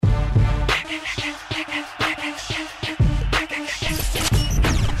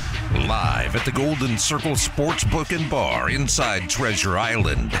Live at the Golden Circle Sportsbook and Bar inside Treasure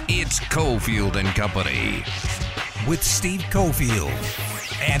Island, it's Cofield and Company. With Steve Cofield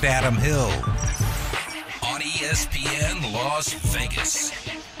and Adam Hill. On ESPN Las Vegas.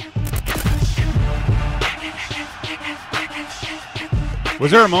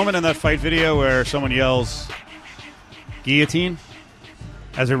 Was there a moment in that fight video where someone yells, guillotine,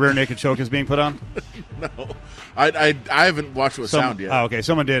 as a rear naked choke is being put on? No. I haven't watched it with sound yet. Oh, okay.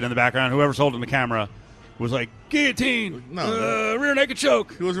 Someone did in the background. Whoever's holding the camera was like, guillotine, rear naked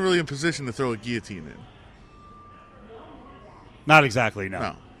choke. He wasn't really in position to throw a guillotine in. Not exactly,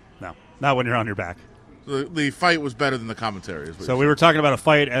 no. No. Not when you're on your back. The fight was better than the commentary. So we were talking about a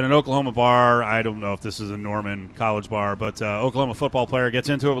fight at an Oklahoma bar. I don't know if this is a Norman college bar, but Oklahoma football player gets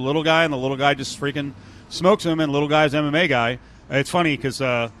into it with a little guy, and the little guy just freaking smokes him, and the little guy's MMA guy. It's funny because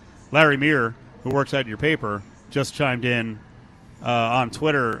Larry Meir, who works at your paper, just chimed in on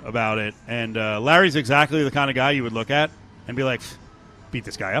Twitter about it, and Larry's exactly the kind of guy you would look at and be like, beat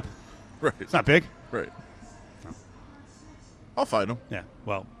this guy up. Right. It's not big. Right. No. I'll fight him. Yeah,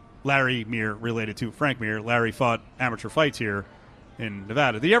 well, Larry Meir related to Frank Mir. Larry fought amateur fights here in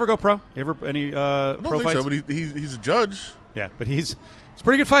Nevada. Did he ever go pro? Any I don't pro think fights? so, but he's a judge. Yeah, but he's a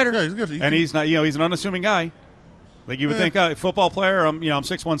pretty good fighter. Yeah, he's good. He's not. He's an unassuming guy. Like you would think, football player. I'm 6'1",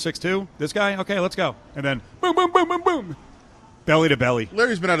 6'2". This guy, okay, let's go. And then boom, boom, boom, boom, boom, belly to belly.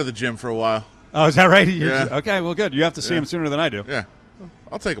 Larry's been out of the gym for a while. Oh, is that right? Yeah. Okay, well, good. You have to see him sooner than I do. Yeah,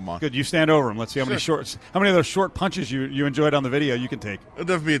 I'll take him on. Good. You stand over him. Let's see how many of those short punches you enjoyed on the video you can take.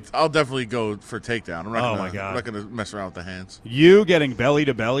 I'll definitely go for takedown. My God, I'm not going to mess around with the hands. You getting belly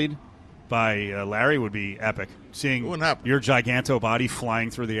to bellied by Larry would be epic. Seeing your giganto body flying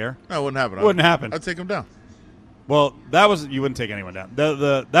through the air. No, it wouldn't happen. Wouldn't happen. I'd take him down. Well, you wouldn't take anyone down.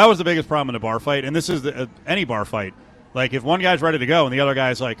 That was the biggest problem in a bar fight, and this is any bar fight. Like, if one guy's ready to go and the other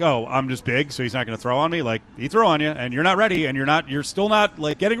guy's like, oh, I'm just big, so he's not going to throw on me, like, he throw on you, and you're not ready, and you're still not,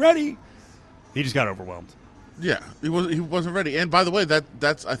 like, getting ready. He just got overwhelmed. Yeah, he wasn't ready. And by the way,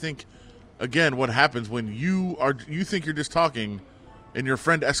 that's I think, again, what happens when you think you're just talking, and your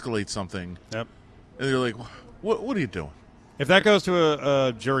friend escalates something. Yep. And you're like, what are you doing? If that goes to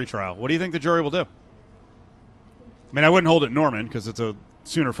a jury trial, what do you think the jury will do? I mean, I wouldn't hold it Norman because it's a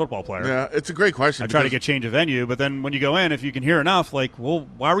Sooner football player. Yeah, it's a great question. I try to get change of venue, but then when you go in, if you can hear enough, like, well,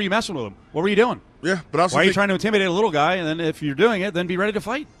 why were you messing with him? What were you doing? Yeah, but also why are you trying to intimidate a little guy? And then if you're doing it, then be ready to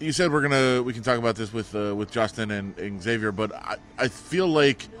fight. You said we can talk about this with Justin and Xavier, but I feel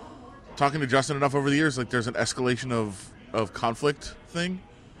like talking to Justin enough over the years, like there's an escalation of conflict thing,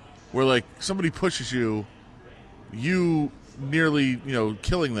 where like somebody pushes you nearly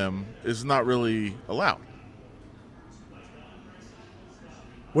killing them is not really allowed.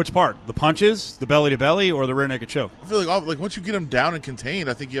 Which part? The punches, the belly to belly, or the rear naked choke? I feel like once you get them down and contained,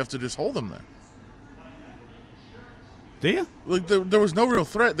 I think you have to just hold them there. Do you? Like there was no real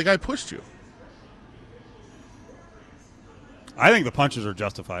threat. The guy pushed you. I think the punches are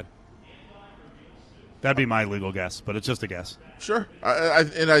justified. That'd be my legal guess, but it's just a guess. Sure, I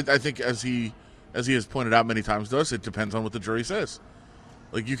think as he has pointed out many times to us, it depends on what the jury says.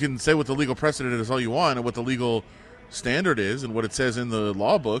 Like you can say what the legal precedent is all you want, and what the legal standard is and what it says in the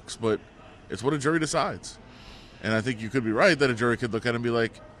law books, but it's what a jury decides. And I think you could be right that a jury could look at it and be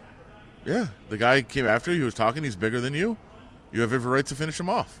like, yeah, the guy came after you, he was talking, he's bigger than you. You have every right to finish him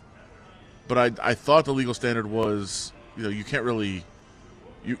off. But I thought the legal standard was, you can't really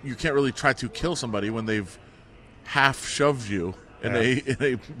try to kill somebody when they've half shoved you in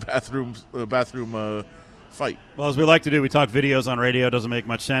a bathroom fight. Well, as we like to do, we talk videos on radio. It doesn't make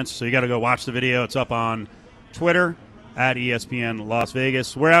much sense, so you got to go watch the video. It's up on Twitter at ESPN Las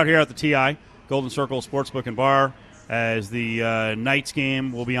Vegas. We're out here at the TI, Golden Circle Sportsbook and Bar, as the Knights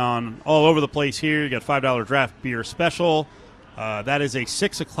game will be on all over the place here. You got $5 draft beer special. That is a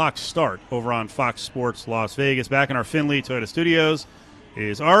 6 o'clock start over on Fox Sports Las Vegas. Back in our Findlay Toyota studios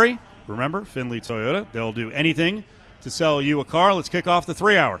is Ari. Remember, Findlay Toyota. They'll do anything to sell you a car. Let's kick off the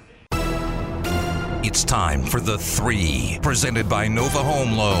 3-hour. It's time for the 3, presented by Nova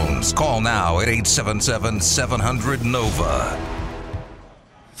Home Loans. Call now at 877-700-NOVA.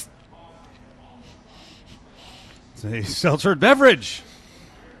 It's a seltzer beverage.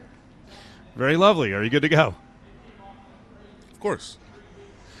 Very lovely. Are you good to go? Of course.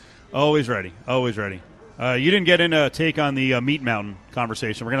 Always ready. Always ready. You didn't get into a take on the Meat Mountain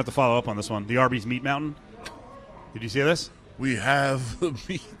conversation. We're going to have to follow up on this one. The Arby's Meat Mountain. Did you see this? We have the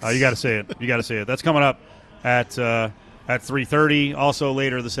meat. Oh, you got to say it. You got to say it. That's coming up at 3:30. Also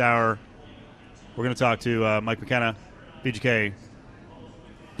later this hour, we're going to talk to Mike McKenna, BGK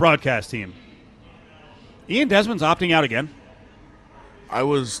broadcast team. Ian Desmond's opting out again. I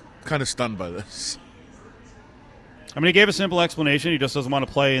was kind of stunned by this. I mean, he gave a simple explanation. He just doesn't want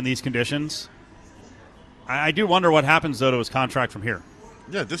to play in these conditions. I do wonder what happens, though, to his contract from here.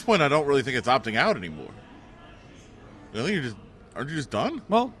 Yeah, at this point, I don't really think it's opting out anymore. I think aren't you just done?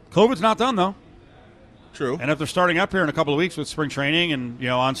 Well, COVID's not done, though. True. And if they're starting up here in a couple of weeks with spring training and,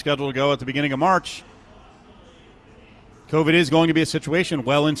 on schedule to go at the beginning of March, COVID is going to be a situation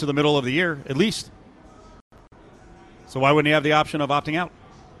well into the middle of the year, at least. So why wouldn't he have the option of opting out?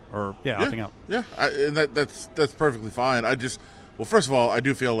 Opting out. Yeah, and that's perfectly fine. First of all, I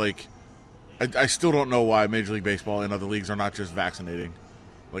do feel like I still don't know why Major League Baseball and other leagues are not just vaccinating.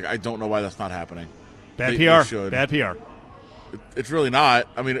 Like, I don't know why that's not happening. Bad They PR. should. Bad PR. It's really not.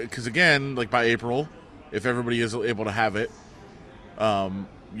 I mean, because, again, like by April, if everybody is able to have it,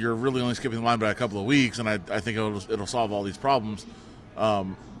 you're really only skipping the line by a couple of weeks, and I think it'll solve all these problems.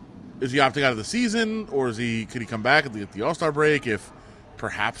 Is he opting out of the season, or could he come back at the All-Star break if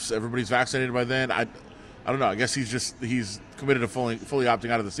perhaps everybody's vaccinated by then? I don't know. I guess he's committed to fully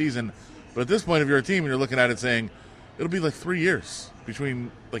opting out of the season. But at this point, if you're a team and you're looking at it saying it'll be like 3 years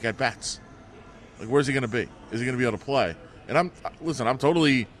between like at bats, like where's he going to be? Is he going to be able to play? And I'm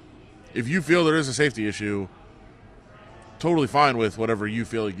totally. If you feel there is a safety issue, totally fine with whatever you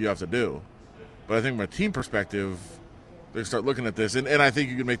feel like you have to do. But I think from a team perspective, they start looking at this, and I think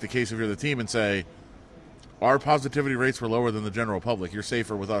you can make the case if you're the team and say, our positivity rates were lower than the general public. You're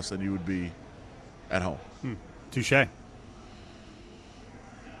safer with us than you would be at home. Touché.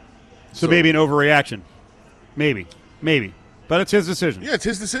 So maybe an overreaction. Maybe. But it's his decision. Yeah, it's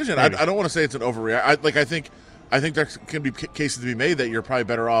his decision. I don't want to say it's an overreaction. I think there can be cases to be made that you're probably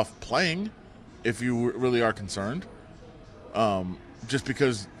better off playing if you really are concerned. Just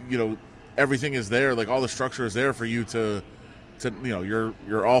because, everything is there, like all the structure is there for you to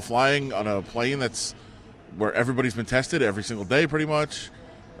you're all flying on a plane that's where everybody's been tested every single day pretty much.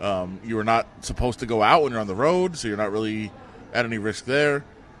 You are not supposed to go out when you're on the road, so you're not really at any risk there.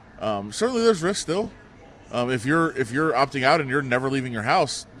 Certainly there's risk still. If you're opting out and you're never leaving your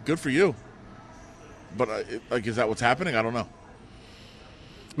house, good for you. But is that what's happening? I don't know.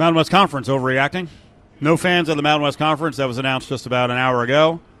 Mountain West Conference overreacting. No fans at the Mountain West Conference. That was announced just about an hour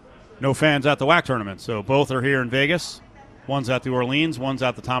ago. No fans at the WAC tournament. So both are here in Vegas. One's at the Orleans. One's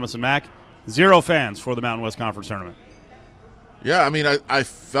at the Thomas & Mack. 0 fans for the Mountain West Conference tournament. Yeah, I mean, I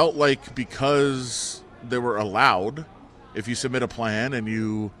felt like because they were allowed, if you submit a plan and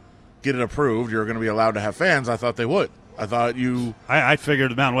you get it approved, you're going to be allowed to have fans. I thought they would. I thought I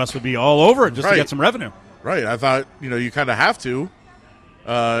figured the Mountain West would be all over it just to get some revenue. Right. I thought, you kind of have to.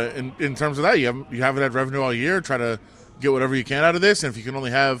 In terms of that, you haven't had revenue all year. Try to get whatever you can out of this. And if you can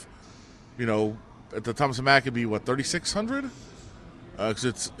only have, at the Thomas & Mack, it'd be, 3,600? Because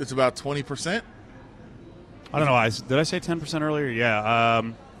it's about 20%. I don't know. Did I say 10% earlier? Yeah.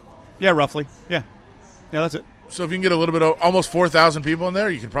 Yeah, roughly. Yeah. Yeah, that's it. So if you can get a little bit of almost 4,000 people in there,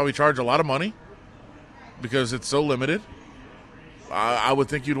 you can probably charge a lot of money because it's so limited. I would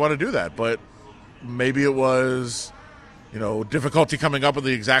think you'd want to do that, but maybe it was, difficulty coming up with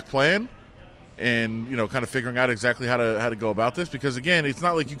the exact plan and, kind of figuring out exactly how to go about this. Because, again, it's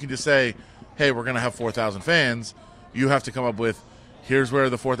not like you can just say, hey, we're going to have 4,000 fans. You have to come up with, here's where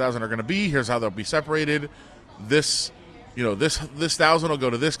the 4,000 are going to be. Here's how they'll be separated. This 1,000 will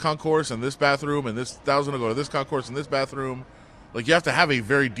go to this concourse and this bathroom, and this 1,000 will go to this concourse and this bathroom. Like, you have to have a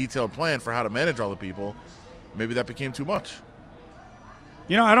very detailed plan for how to manage all the people. Maybe that became too much.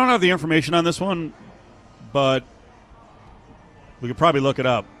 I don't have the information on this one, but we could probably look it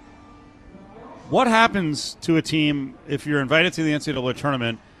up. What happens to a team if you're invited to the NCAA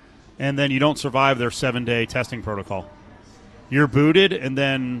tournament and then you don't survive their 7-day testing protocol? You're booted, and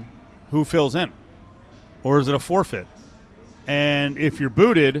then who fills in? Or is it a forfeit? And if you're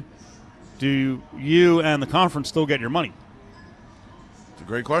booted, do you and the conference still get your money? It's a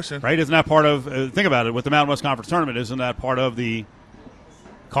great question. Right? Isn't that part of, think about it, with the Mountain West Conference tournament, isn't that part of the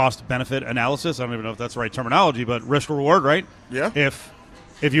cost-benefit analysis? I don't even know if that's the right terminology, but risk-reward, right? Yeah.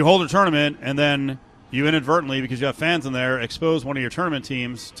 If you hold a tournament and then you inadvertently, because you have fans in there, expose one of your tournament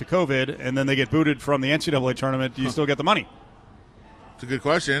teams to COVID, and then they get booted from the NCAA tournament, do you still get the money? It's a good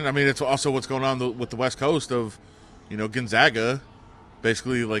question. I mean, it's also what's going on with the West Coast of, Gonzaga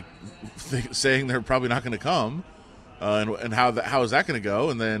basically saying they're probably not going to come, and how is that going to go?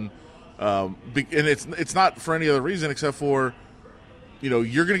 And then, and it's not for any other reason except for,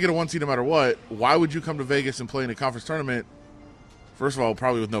 you're going to get a 1 seed no matter what. Why would you come to Vegas and play in a conference tournament? First of all,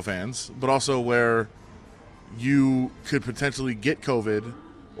 probably with no fans, but also where you could potentially get COVID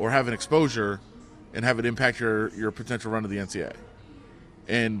or have an exposure and have it impact your potential run to the NCAA.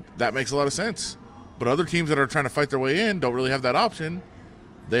 And that makes a lot of sense But other teams that are trying to fight their way in don't really have that option.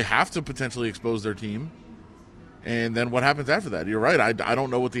 They have to potentially expose their team. And then what happens after that? You're right. I don't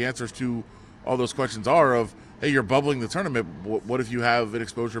know what the answers to all those questions are of, hey, you're bubbling the tournament. What if you have an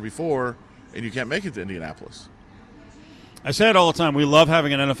exposure before and you can't make it to Indianapolis? I say it all the time. We love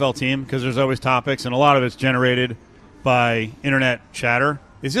having an NFL team because there's always topics, and a lot of it's generated by internet chatter.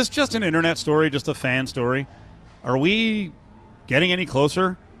 Is this just an internet story, just a fan story? Are we getting any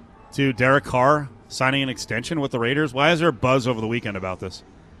closer to Derek Carr signing an extension with the Raiders? Why is there a buzz over the weekend about this?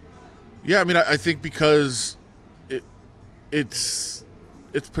 Yeah, I mean, I think because it's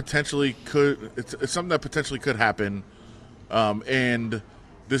potentially it's something that potentially could happen, and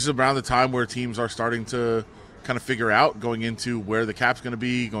this is around the time where teams are starting to kind of figure out going into where the cap's going to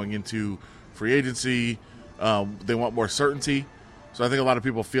be, going into free agency. They want more certainty, so I think a lot of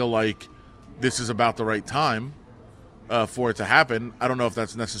people feel like this is about the right time for it to happen. I don't know if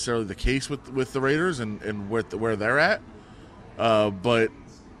that's necessarily the case with the Raiders and where they're at, but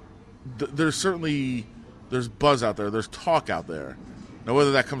there's buzz out there, there's talk out there. Now,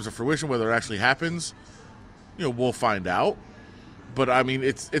 whether that comes to fruition, whether it actually happens, we'll find out. But I mean,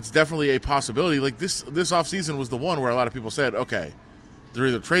 it's definitely a possibility. Like this offseason was the one where a lot of people said, okay, they're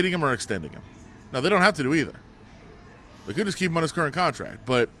either trading him or extending him. Now, they don't have to do either. They could just keep him on his current contract.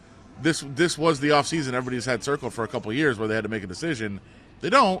 But this was the offseason everybody's had circled for a couple of years where they had to make a decision.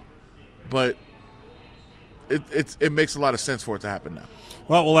 They don't, but it makes a lot of sense for it to happen now.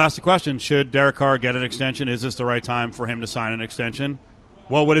 Well, we'll ask the question, should Derek Carr get an extension? Is this the right time for him to sign an extension?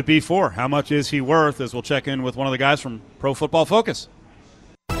 What would it be for? How much is he worth? As we'll check in with one of the guys from Pro Football Focus.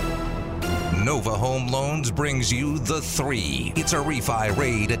 Nova Home Loans brings you The 3. It's a refi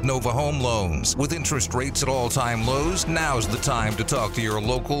raid at Nova Home Loans. With interest rates at all-time lows, now's the time to talk to your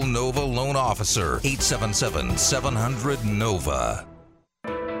local Nova loan officer. 877-700-NOVA.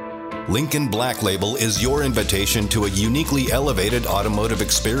 Lincoln Black Label is your invitation to a uniquely elevated automotive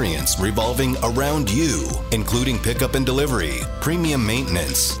experience revolving around you, including pickup and delivery, premium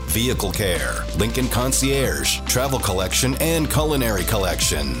maintenance, vehicle care, Lincoln Concierge, travel collection, and culinary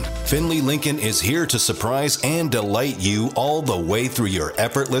collection. Finley Lincoln is here to surprise and delight you all the way through your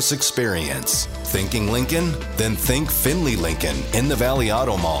effortless experience. Thinking Lincoln? Then think Finley Lincoln in the Valley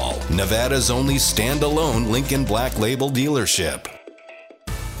Auto Mall, Nevada's only standalone Lincoln Black Label dealership.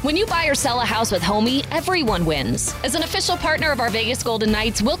 When you buy or sell a house with Homey, everyone wins. As an official partner of our Vegas Golden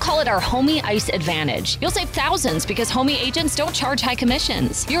Knights, we'll call it our Homey Ice Advantage. You'll save thousands because Homey agents don't charge high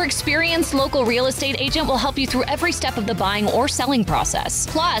commissions. Your experienced local real estate agent will help you through every step of the buying or selling process.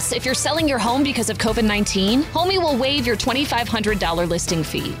 Plus, if you're selling your home because of COVID-19, Homey will waive your $2,500 listing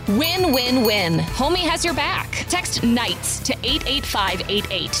fee. Win, win, win. Homey has your back. Text KNIGHTS to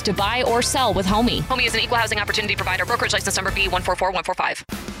 88588 to buy or sell with Homey. Homey is an equal housing opportunity provider. Brokerage license number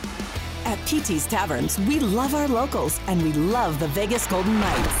B144145. At PT's Taverns, we love our locals and we love the Vegas Golden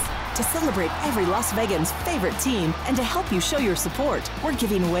Knights. To celebrate every Las Vegan's favorite team and to help you show your support, we're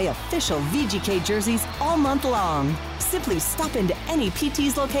giving away official VGK jerseys all month long. Simply stop into any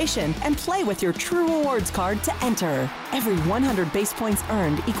PT's location and play with your True Rewards card to enter. Every 100 base points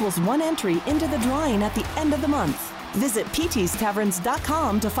earned equals one entry into the drawing at the end of the month. Visit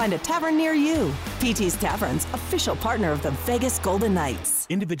ptstaverns.com to find a tavern near you. PT's Taverns, official partner of the Vegas Golden Knights.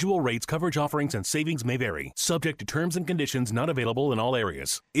 Individual rates, coverage offerings, and savings may vary. Subject to terms and conditions not available in all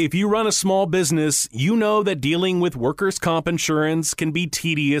areas. If you run a small business, you know that dealing with workers' comp insurance can be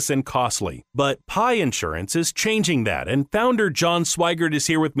tedious and costly. But Pi Insurance is changing that, and founder John Swigert is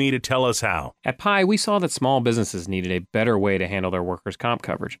here with me to tell us how. At Pi, we saw that small businesses needed a better way to handle their workers' comp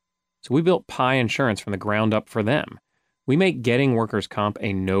coverage. So we built Pi Insurance from the ground up for them. We make getting workers' comp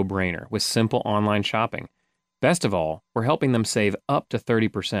a no-brainer with simple online shopping. Best of all, we're helping them save up to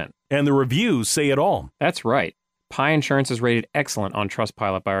 30%. And the reviews say it all. That's right. Pi Insurance is rated excellent on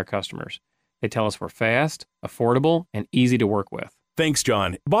Trustpilot by our customers. They tell us we're fast, affordable, and easy to work with. Thanks,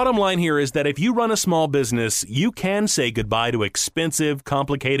 John. Bottom line here is that if you run a small business, you can say goodbye to expensive,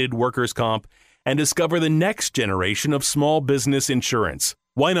 complicated workers' comp and discover the next generation of small business insurance.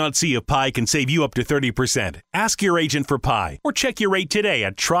 Why not see if Pi can save you up to 30%? Ask your agent for Pi or check your rate today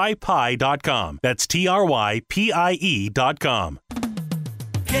at trypi.com. That's TRYPIE.com.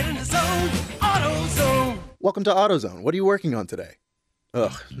 Get in the zone, AutoZone. Welcome to AutoZone. What are you working on today?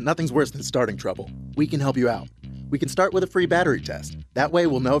 Ugh, nothing's worse than starting trouble. We can help you out. We can start with a free battery test. That way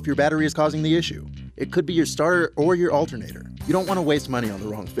we'll know if your battery is causing the issue. It could be your starter or your alternator. You don't want to waste money on the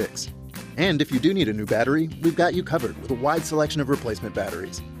wrong fix. And if you do need a new battery, we've got you covered with a wide selection of replacement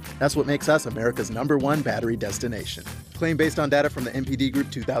batteries. That's what makes us America's #1 battery destination. Claim based on data from the NPD Group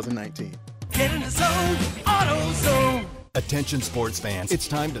 2019. Get in the zone, AutoZone. Attention sports fans, it's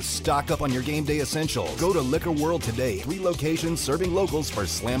time to stock up on your game day essentials. Go to Liquor World today. 3 locations serving locals for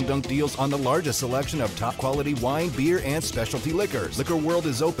slam dunk deals on the largest selection of top quality wine, beer, and specialty liquors. Liquor World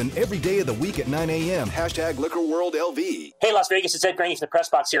is open every day of the week at 9 a.m. Hashtag LiquorWorldLV. Hey Las Vegas, it's Ed Graney from the Press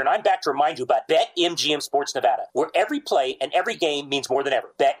Box here, and I'm back to remind you about BetMGM Sports Nevada, where every play and every game means more than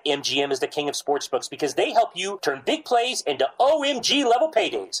ever. BetMGM is the king of sportsbooks because they help you turn big plays into OMG level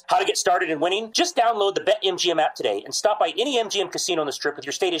paydays. How to get started in winning? Just download the BetMGM app today and stop by any MGM casino on the Strip with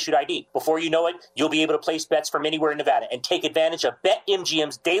your state-issued ID. Before you know it, you'll be able to place bets from anywhere in Nevada and take advantage of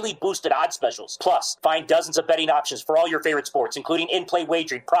BetMGM's daily boosted odds specials. Plus, find dozens of betting options for all your favorite sports, including in-play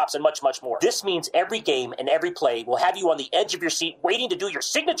wagering, props, and much, much more. This means every game and every play will have you on the edge of your seat waiting to do your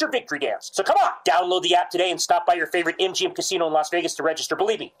signature victory dance. So come on, download the app today and stop by your favorite MGM casino in Las Vegas to register.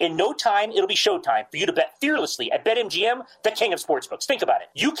 Believe me, in no time, it'll be showtime for you to bet fearlessly at BetMGM, the king of sportsbooks. Think about it.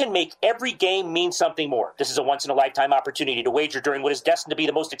 You can make every game mean something more. This is a once-in-a-lifetime opportunity to wager during what is destined to be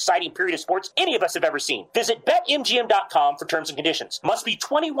the most exciting period of sports any of us have ever seen. Visit BetMGM.com for terms and conditions. Must be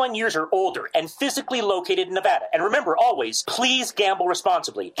 21 years or older and physically located in Nevada. And remember, always, please gamble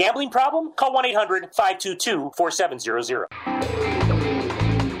responsibly. Gambling problem? Call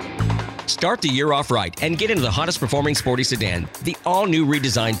 1-800-522-4700. Start the year off right and get into the hottest performing sporty sedan, the all-new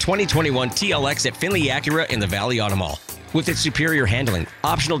redesigned 2021 TLX at Finley Acura in the Valley Auto Mall. With its superior handling,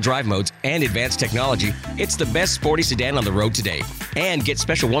 optional drive modes, and advanced technology, it's the best sporty sedan on the road today. And get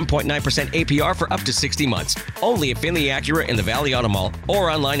special 1.9% APR for up to 60 months. Only at Finley Acura in the Valley Auto Mall or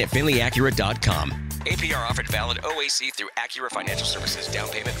online at finleyacura.com. APR offered valid OAC through Acura Financial Services. Down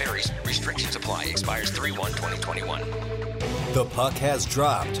payment varies. Restrictions apply. Expires 3/1/2021. The puck has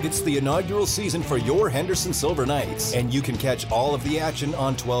dropped. It's the inaugural season for your Henderson Silver Knights, and you can catch all of the action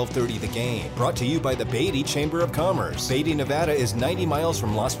on 1230 The Game. Brought to you by the Beatty Chamber of Commerce. Beatty, Nevada is 90 miles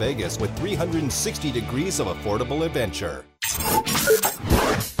from Las Vegas with 360 degrees of affordable adventure.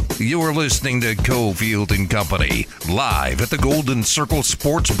 You're listening to Cofield and Company, live at the Golden Circle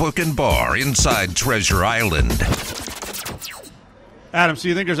Sportsbook and Bar inside Treasure Island. Adam, so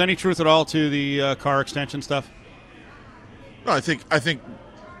you think there's any truth at all to the car extension stuff? No, I think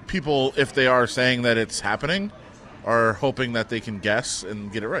people, if they are saying that it's happening, are hoping that they can guess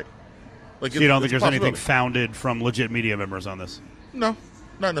and get it right. Like, so you don't think there's anything founded from legit media members on this? No,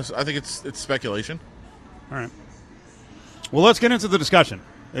 not necessarily. I think it's speculation. All right. Well, let's get into the discussion.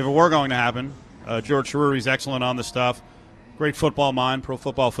 If it were going to happen, George Cheruri's excellent on this stuff. Great football mind, Pro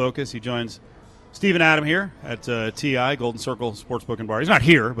Football Focus. He joins Steve and Adam here at TI, Golden Circle Sportsbook and Bar. He's not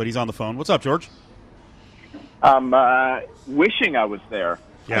here, but he's on the phone. What's up, George? I'm wishing I was there.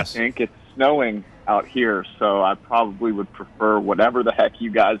 Yes. I think it's snowing out here, so I probably would prefer whatever the heck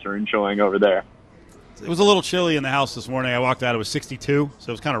you guys are enjoying over there. It was a little chilly in the house this morning. I walked out, it was 62, so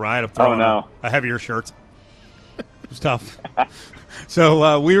it was kind of right. I'm throwing a heavier shirt. It was tough.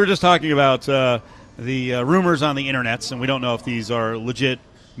 So we were just talking about the rumors on the internets, and we don't know if these are legit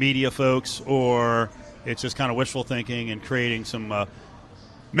media folks or it's just kind of wishful thinking and creating some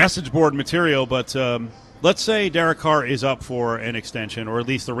message board material, but let's say Derek Carr is up for an extension, or at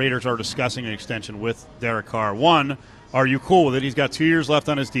least the Raiders are discussing an extension with Derek Carr. One, are you cool with it? He's got 2 years left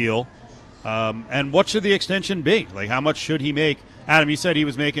on his deal. And what should the extension be? Like, how much should he make? Adam, you said he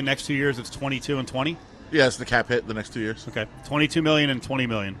was making next 2 years. It's 22 and 20? Yeah, it's the cap hit the next 2 years. Okay, $22 million and $20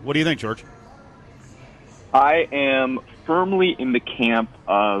 million. What do you think, George? I am firmly in the camp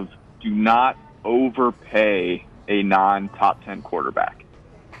of do not overpay a non-top 10 quarterback.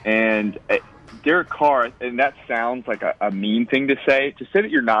 And Derek Carr, and that sounds like a mean thing to say. To say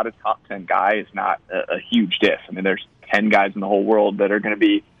that you're not a top 10 guy is not a huge diss. I mean, there's 10 guys in the whole world that are going to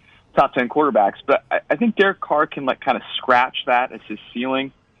be top 10 quarterbacks. But I think Derek Carr can kind of scratch that as his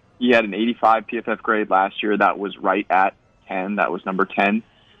ceiling. He had an 85 PFF grade last year. That was right at 10. That was number 10.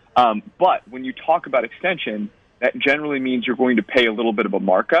 But when you talk about extension, that generally means you're going to pay a little bit of a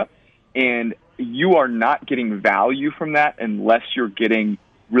markup. And you are not getting value from that unless you're getting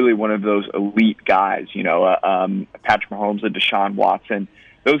really one of those elite guys, Patrick Mahomes and Deshaun Watson.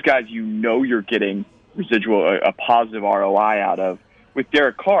 Those guys you're getting residual, a positive ROI out of. With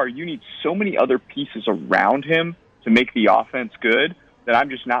Derek Carr, you need so many other pieces around him to make the offense good that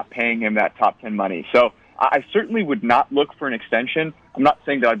I'm just not paying him that top 10 money. So I certainly would not look for an extension. I'm not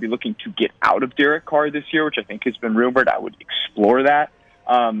saying that I'd be looking to get out of Derek Carr this year, which I think has been rumored. I would explore that.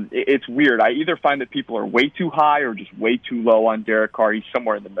 It's weird. I either find that people are way too high or just way too low on Derek Carr. He's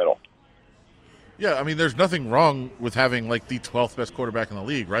somewhere in the middle. Yeah, I mean, there's nothing wrong with having the 12th best quarterback in the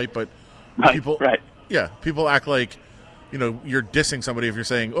league, right? But people act like, you're dissing somebody if you're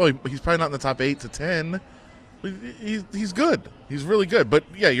saying, oh, he's probably not in the top 8 to 10. He's good. He's really good. But,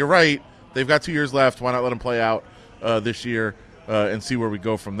 yeah, you're right. They've got 2 years left. Why not let him play out? this year and see where we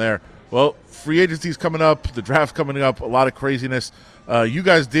go from there. Well, free agency's coming up, the draft's coming up, a lot of craziness. You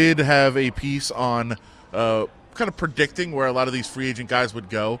guys did have a piece on kind of predicting where a lot of these free agent guys would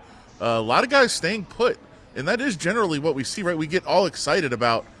go. A lot of guys staying put, and that is generally what we see, right? We get all excited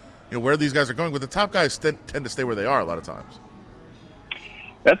about where these guys are going, but the top guys tend to stay where they are a lot of times.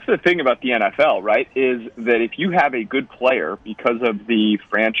 That's the thing about the NFL, right, is that if you have a good player because of the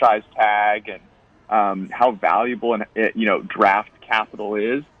franchise tag and how valuable and draft capital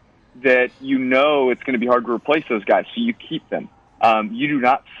is, that it's going to be hard to replace those guys, so you keep them. You do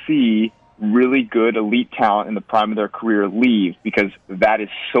not see really good elite talent in the prime of their career leave because that is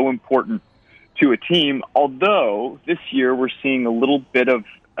so important to a team, although this year we're seeing a little bit of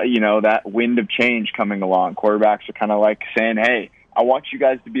that wind of change coming along. Quarterbacks are kind of like saying, hey, I want you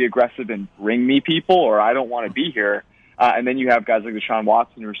guys to be aggressive and bring me people, or I don't want to be here. And then you have guys like Deshaun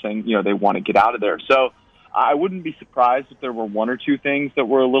Watson who are saying, they want to get out of there. So I wouldn't be surprised if there were one or two things that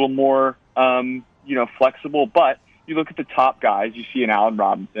were a little more, flexible. But you look at the top guys, you see an Allen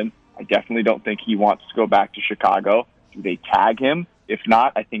Robinson. I definitely don't think he wants to go back to Chicago. Do they tag him? If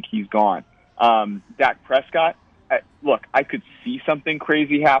not, I think he's gone. Dak Prescott, I could see something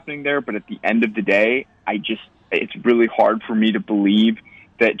crazy happening there, but at the end of the day, it's really hard for me to believe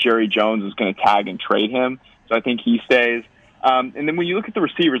that Jerry Jones is going to tag and trade him. So I think he stays. And then when you look at the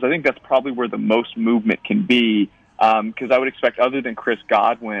receivers, I think that's probably where the most movement can be, because I would expect, other than Chris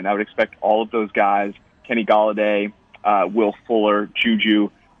Godwin, I would expect all of those guys, Kenny Golladay, Will Fuller, Juju,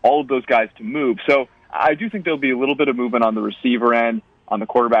 all of those guys to move. So I do think there'll be a little bit of movement on the receiver end. On the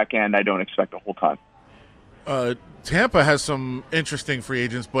quarterback end, I don't expect a whole ton. Tampa has some interesting free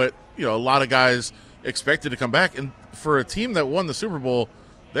agents, but a lot of guys expected to come back. And for a team that won the Super Bowl,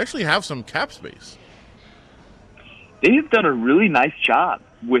 they actually have some cap space. They have done a really nice job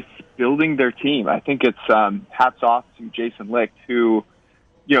with building their team. I think it's hats off to Jason Licht, who,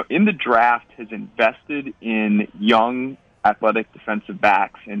 in the draft has invested in young athletic defensive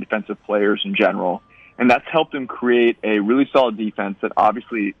backs and defensive players in general. And that's helped him create a really solid defense that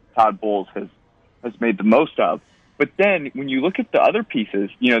obviously Todd Bowles has made the most of. But then when you look at the other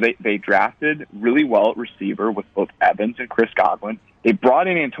pieces, they drafted really well at receiver with both Evans and Chris Godwin. They brought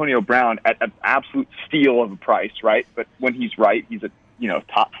in Antonio Brown at an absolute steal of a price, right? But when he's right, he's a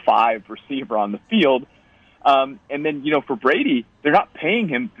top 5 receiver on the field. And then, for Brady, they're not paying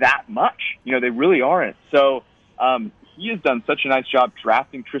him that much. They really aren't. So he has done such a nice job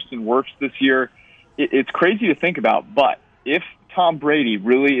drafting Tristan Wirfs this year. It's crazy to think about, but if Tom Brady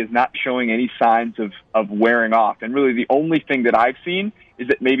really is not showing any signs of wearing off, and really the only thing that I've seen is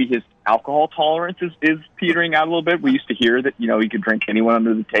that maybe his alcohol tolerance is petering out a little bit. We used to hear that, he could drink anyone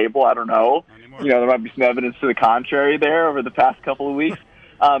under the table. I don't know. There might be some evidence to the contrary there over the past couple of weeks.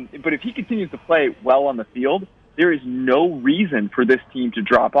 But if he continues to play well on the field, there is no reason for this team to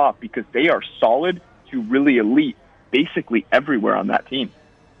drop off because they are solid to really elite basically everywhere on that team.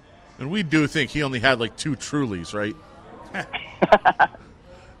 And we do think he only had 2 Trulies, right?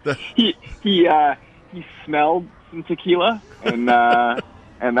 He smelled some tequila, and that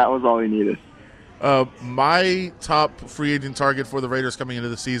was all he needed. My top free agent target for the Raiders coming into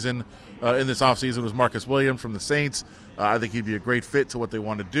the season in this offseason was Marcus Williams from the Saints. I think he'd be a great fit to what they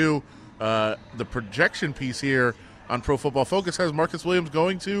want to do. The projection piece here on Pro Football Focus has Marcus Williams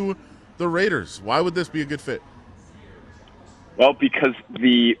going to the Raiders. Why would this be a good fit? Well, because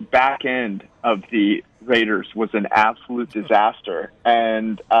the back end of the Raiders was an absolute disaster.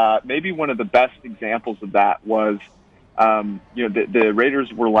 And maybe one of the best examples of that was, the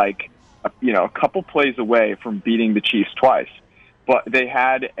Raiders were a couple plays away from beating the Chiefs twice. But they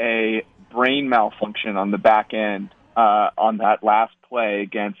had a brain malfunction on the back end on that last play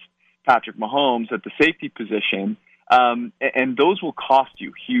against Patrick Mahomes at the safety position. And those will cost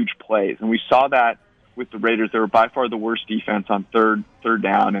you huge plays. And we saw that with the Raiders. They were by far the worst defense on third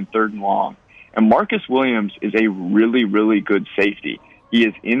down and 3rd and long. And Marcus Williams is a really, really good safety. He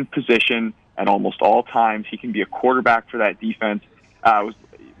is in position at almost all times. He can be a quarterback for that defense. I was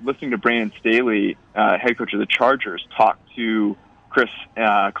listening to Brandon Staley, head coach of the Chargers, talk to Chris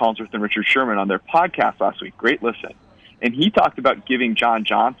Collinsworth and Richard Sherman on their podcast last week. Great listen. And he talked about giving John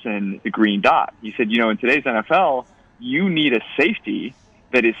Johnson the green dot. He said, in today's NFL, you need a safety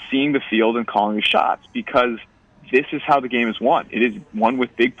that is seeing the field and calling the shots because this is how the game is won. It is won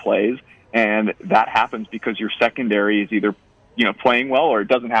with big plays, and that happens because your secondary is either playing well or it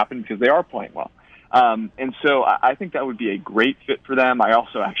doesn't happen because they are playing well. And so I think that would be a great fit for them. I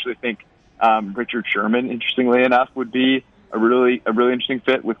also actually think Richard Sherman, interestingly enough, would be a really interesting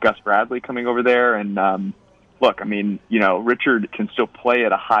fit with Gus Bradley coming over there. And look, Richard can still play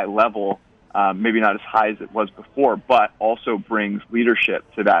at a high level. maybe not as high as it was before, but also brings leadership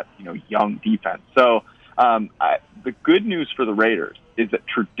to that young defense. So the good news for the Raiders is that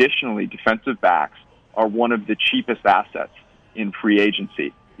traditionally defensive backs are one of the cheapest assets in free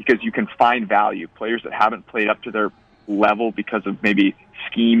agency because you can find value, players that haven't played up to their level because of maybe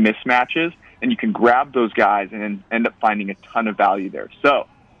scheme mismatches, and you can grab those guys and end up finding a ton of value there. So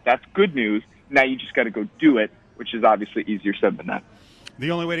that's good news. Now you just got to go do it, which is obviously easier said than done.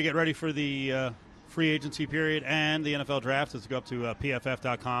 The only way to get ready for the free agency period and the NFL draft is to go up to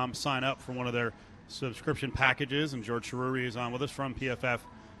PFF.com, sign up for one of their subscription packages, and George Cheruri is on with us from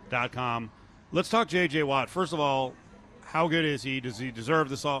PFF.com. Let's talk J.J. Watt. First of all, how good is he? Does he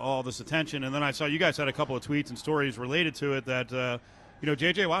deserve all this attention? And then I saw you guys had a couple of tweets and stories related to it that,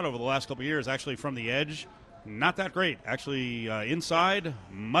 J.J. Watt over the last couple of years, actually from the edge, not that great. Actually, inside,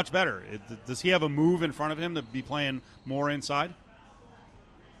 much better. Does he have a move in front of him to be playing more inside?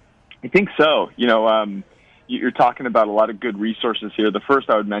 I think so. You're talking about a lot of good resources here. The first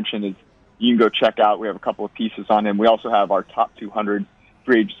I would mention is you can go check out. We have a couple of pieces on him. We also have our top 200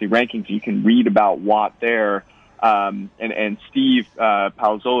 free agency rankings. You can read about Watt there. And Steve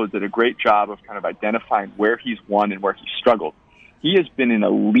Palazzolo did a great job of kind of identifying where he's won and where he's struggled. He has been an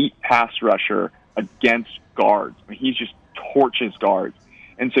elite pass rusher against guards. I mean, he just torches guards.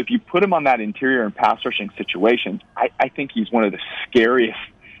 And so if you put him on that interior and pass rushing situations, I think he's one of the scariest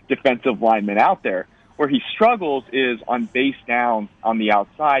defensive linemen out there. Where he struggles is on base down on the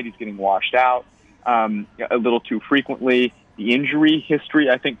outside. He's getting washed out a little too frequently. The injury history,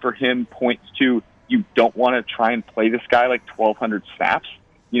 I think, for him points to you don't want to try and play this guy like 1,200 snaps.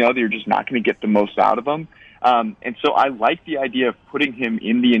 You're just not going to get the most out of him. And so I like the idea of putting him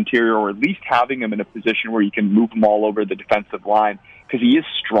in the interior or at least having him in a position where you can move him all over the defensive line because he is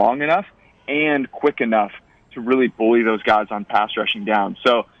strong enough and quick enough to really bully those guys on pass rushing down.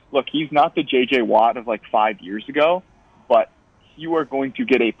 So, look, he's not the J.J. Watt of like 5 years ago, but you are going to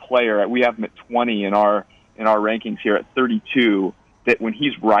get a player. We have him at 20 in our rankings here at 32 that when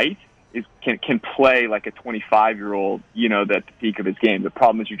he's right can play like a 25-year-old, at the peak of his game. The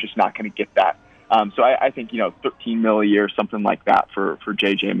problem is you're just not going to get that. So I think, $13 million a year, something like that for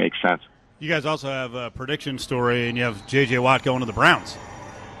J.J. makes sense. You guys also have a prediction story, and you have J.J. Watt going to the Browns.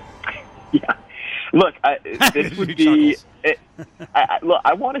 Yeah. Look, this would be.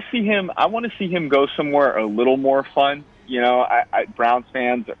 I want to see him. I want to see him go somewhere a little more fun. Browns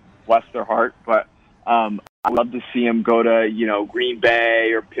fans, bless their heart, but I'd love to see him go to Green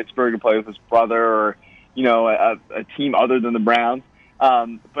Bay or Pittsburgh and play with his brother, or a team other than the Browns.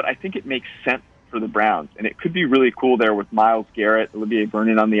 But I think it makes sense for the Browns, and it could be really cool there with Myles Garrett, Olivier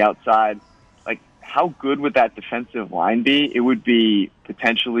Vernon on the outside. How good would that defensive line be? It would be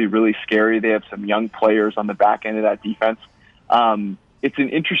potentially really scary. They have some young players on the back end of that defense. It's an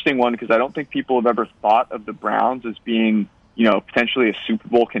interesting one because I don't think people have ever thought of the Browns as being, potentially a Super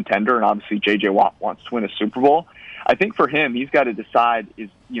Bowl contender, and obviously J.J. Watt wants to win a Super Bowl. I think for him, he's got to decide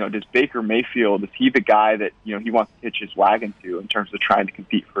does Baker Mayfield, is he the guy that, he wants to hitch his wagon to in terms of trying to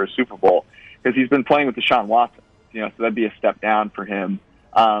compete for a Super Bowl? Because he's been playing with Deshaun Watson, so that'd be a step down for him.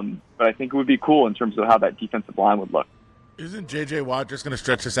 But I think it would be cool in terms of how that defensive line would look. Isn't J.J. Watt just going to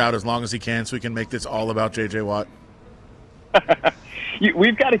stretch this out as long as he can so we can make this all about J.J. Watt?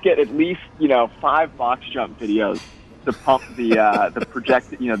 We've got to get at least, 5 box jump videos to pump the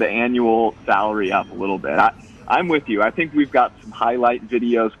projected, the annual salary up a little bit. I'm with you. I think we've got some highlight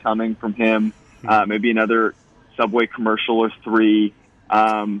videos coming from him, maybe another Subway commercial or 3,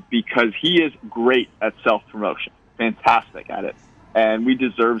 because he is great at self-promotion, fantastic at it. And we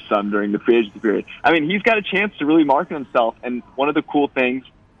deserve some during the free agency period. I mean, he's got a chance to really market himself. And one of the cool things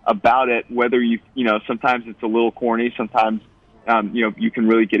about it, whether sometimes it's a little corny, sometimes, you can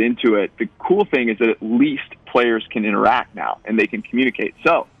really get into it. The cool thing is that at least players can interact now and they can communicate.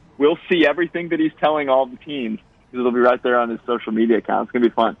 So we'll see everything that he's telling all the teams because it'll be right there on his social media account. It's going to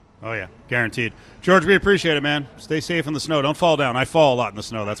be fun. Oh, yeah, guaranteed. George, we appreciate it, man. Stay safe in the snow. Don't fall down. I fall a lot in the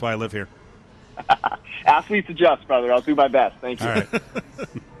snow. That's why I live here. Athletes adjust, brother. I'll do my best. Thank you. All right.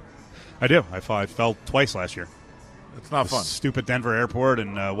 I do. I fell twice last year. It's not fun. Stupid Denver airport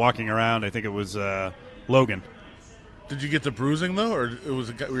and walking around. I think it was Logan. Did you get the bruising, though, or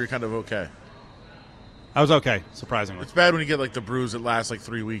were you kind of okay? I was okay, surprisingly. It's bad when you get, the bruise that lasts,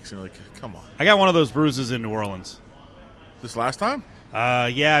 3 weeks, and you're like, come on. I got one of those bruises in New Orleans. This last time?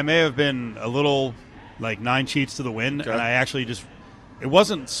 Yeah, I may have been a little, 9 cheats to the wind, and I actually just – it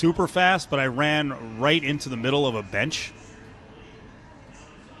wasn't super fast, but I ran right into the middle of a bench.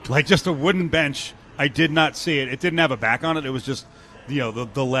 Just a wooden bench. I did not see it. It didn't have a back on it. It was just,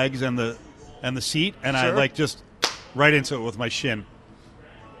 the legs and the seat, and sure. I just right into it with my shin.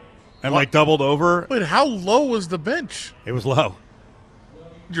 and like doubled over. Wait, how low was the bench? It was low.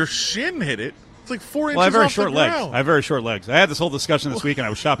 Your shin hit it. It's like 4 inches Well, I have very off short the legs. ground. I have very short legs. I had this whole discussion this week, and I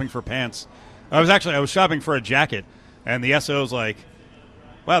was shopping for pants. I was shopping for a jacket, and the SO was like,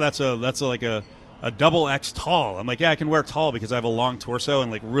 "Wow, that's like a double X tall." I'm like, "Yeah, I can wear tall because I have a long torso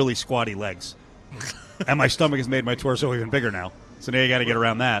and like really squatty legs, and my stomach has made my torso even bigger now. So now you got to get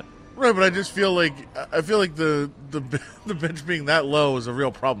around that." Right, but I just feel like the bench being that low is a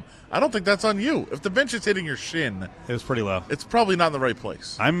real problem. I don't think that's on you. If the bench is hitting your shin, it was pretty low. It's probably not in the right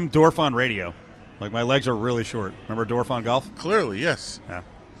place. I'm Dorf on radio. Like, my legs are really short. Remember Dorf on golf? Clearly, yes.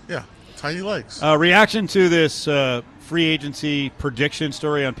 Yeah, tiny legs. Reaction to this free agency prediction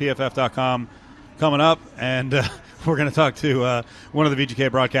story on PFF.com coming up, and we're going to talk to one of the VGK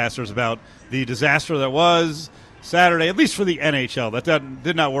broadcasters about the disaster that was Saturday, at least for the NHL. That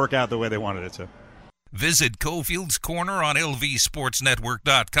did not work out the way they wanted it to. Visit Cofield's Corner on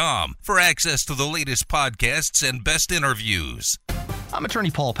LVSportsNetwork.com for access to the latest podcasts and best interviews. I'm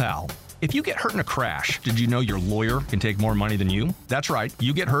attorney Paul Powell. If you get hurt in a crash, did you know your lawyer can take more money than you? That's right.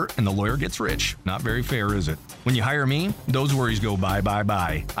 You get hurt and the lawyer gets rich. Not very fair, is it? When you hire me, those worries go bye, bye,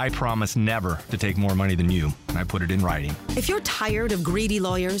 bye. I promise never to take more money than you, and I put it in writing. If you're tired of greedy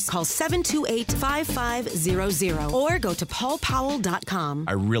lawyers, call 728-5500 or go to paulpowell.com.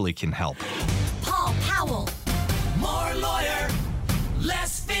 I really can help. Paul Powell. More lawyer,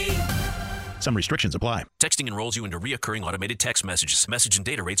 less fee. Some restrictions apply. Texting enrolls you into reoccurring automated text messages. Message and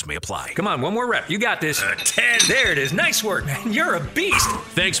data rates may apply. Come on, one more rep. You got this. 10. There it is. Nice work, man. You're a beast.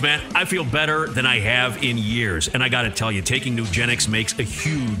 Thanks, man. I feel better than I have in years. And I got to tell you, taking Nugenix makes a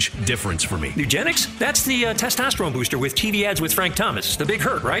huge difference for me. Nugenix? That's the testosterone booster with TV ads with Frank Thomas. The big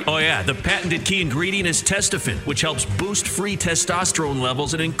hurt, right? Oh, yeah. The patented key ingredient is Testofen, which helps boost free testosterone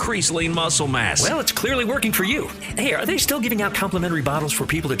levels and increase lean muscle mass. Well, it's clearly working for you. Hey, are they still giving out complimentary bottles for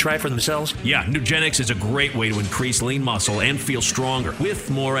people to try for themselves? Yeah, Nugenix is a great way to increase lean muscle and feel stronger with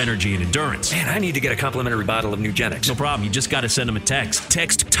more energy and endurance. Man, I need to get a complimentary bottle of Nugenix. No problem. You just got to send them a text.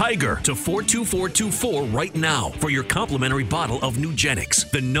 Text TIGER to 42424 right now for your complimentary bottle of Nugenix,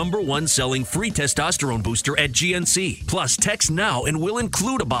 the #1 selling free testosterone booster at GNC. Plus, text now and we'll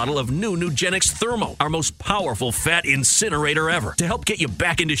include a bottle of new Nugenix Thermo, our most powerful fat incinerator ever, to help get you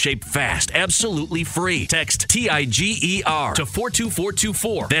back into shape fast, absolutely free. Text TIGER to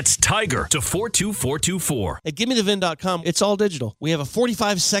 42424. That's TIGER to 42424. At GimmeTheVin.com, it's all digital. We have a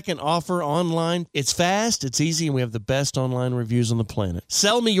 45-second offer online. It's fast, it's easy, and we have the best online reviews on the planet.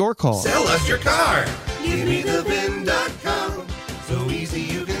 Sell me your car. Sell us your car. GimmeTheVin.com. So easy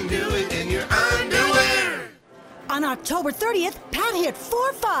you can do it in your underwear. On October 30th, Pat hit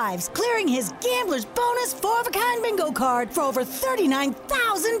 4 5s, clearing his Gambler's Bonus 4-of-a-kind bingo card for over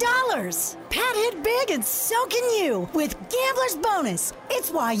 $39,000. Pat hit big and so can you with Gambler's Bonus.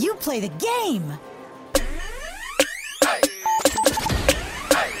 It's why you play the game.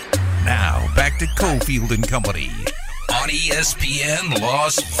 Now, back to Cofield and Company on ESPN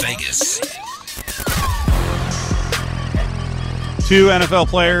Las Vegas. 2 NFL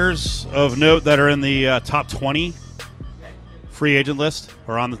players of note that are in the top 20 free agent list,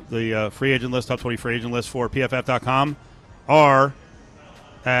 or on the free agent list, top 20 free agent list for PFF.com, are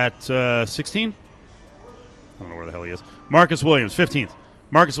at 16. I don't know where the hell he is. Marcus Williams, 15th.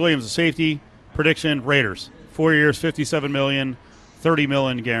 Marcus Williams, a safety. Prediction, Raiders. 4 years, $57 million, $30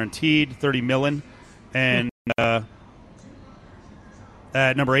 million guaranteed, $30 million. And at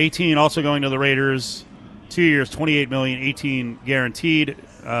number 18, also going to the Raiders, 2 years, $28 million, $18 guaranteed.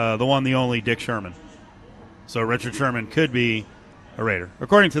 The one, the only, Dick Sherman. So Richard Sherman could be a Raider,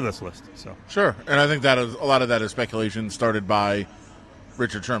 according to this list. So sure, and I think that is, a lot of that is speculation started by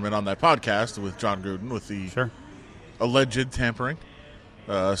Richard Sherman on that podcast with John Gruden with the alleged tampering.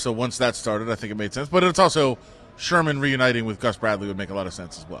 So once that started, I think it made sense. But it's also Sherman reuniting with Gus Bradley would make a lot of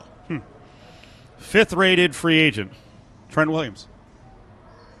sense as well. 5th rated free agent, Trent Williams.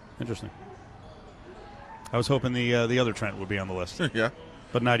 Interesting. I was hoping the other Trent would be on the list. Yeah,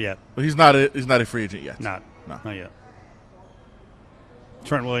 but not yet. But he's not a free agent yet. Not yet.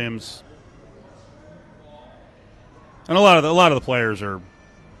 Trent Williams, and a lot of the players are,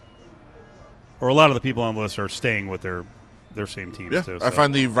 or a lot of the people on the list are staying with their same teams too. So. I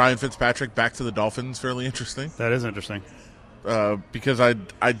find the Ryan Fitzpatrick back to the Dolphins fairly interesting. That is interesting because I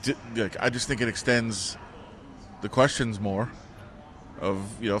just think it extends the questions more. Of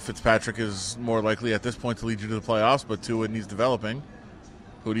Fitzpatrick is more likely at this point to lead you to the playoffs, but Tua needs developing.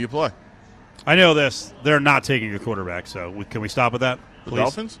 Who do you play? I know this. They're not taking a quarterback, so can we stop with that, please? The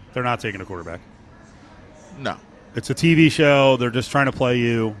Dolphins? They're not taking a quarterback. No. It's a TV show. They're just trying to play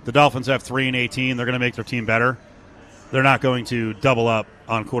you. The Dolphins have 3-18. They're going to make their team better. They're not going to double up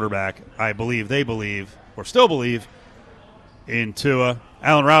on quarterback. I believe they believe, or still believe, in Tua.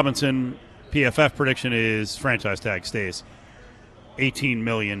 Allen Robinson, PFF prediction is franchise tag stays. $18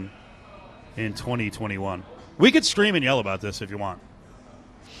 million in 2021. We could scream and yell about this if you want.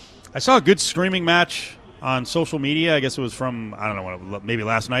 I saw a good screaming match on social media. I guess it was from, I don't know, maybe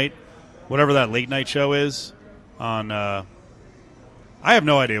last night. Whatever that late night show is on I have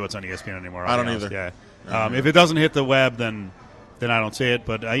no idea what's on ESPN anymore. I don't either. Yeah. If it doesn't hit the web, then I don't see it.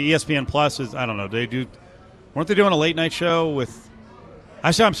 But ESPN Plus is, I don't know. Weren't they doing a late night show with?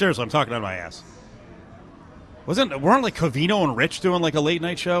 I'm serious. I'm talking out of my ass. Weren't like Covino and Rich doing like a late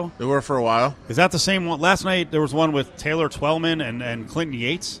night show? They were for a while. Is that the same one? Last night there was one with Taylor Twellman and Clinton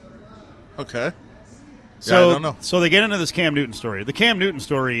Yates. Okay. So, yeah, I don't know. So they get into this Cam Newton story. The Cam Newton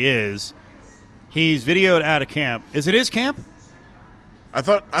story is he's videoed at a camp. Is it his camp? I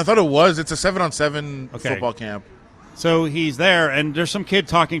thought it was. It's a 7-on-7 football camp. So he's there, and there's some kid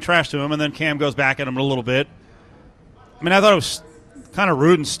talking trash to him, and then Cam goes back at him a little bit. I mean, I thought it was kind of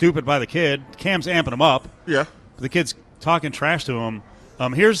rude and stupid by the kid. Cam's amping him up. Yeah. The kid's talking trash to him.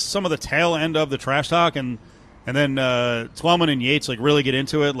 Here's some of the tail end of the trash talk, and then Twellman and Yates like really get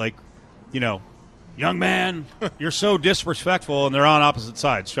into it, like, you know, young man, you're so disrespectful, and they're on opposite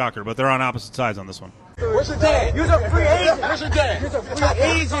sides. Shocker, but they're on opposite sides on this one. Where's your dad? You're a free agent. Where's your dad? You're a free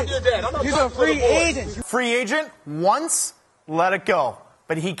agent. He's a free agent. Free agent once, let it go.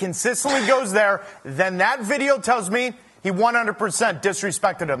 But he consistently goes there. Then that video tells me he 100%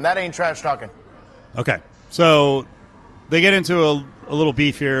 disrespected him. That ain't trash talking. Okay, so they get into a little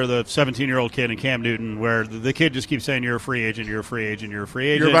beef here, the 17-year-old kid and Cam Newton, where the kid just keeps saying, you're a free agent, you're a free agent, you're a free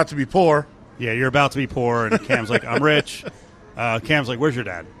agent. You're about to be poor. Yeah, you're about to be poor. And Cam's like, I'm rich. Cam's like, where's your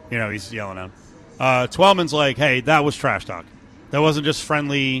dad? You know, he's yelling at him. Twellman's like, hey, that was trash talk. That wasn't just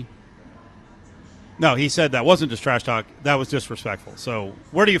friendly. No, he said that wasn't just trash talk. That was disrespectful. So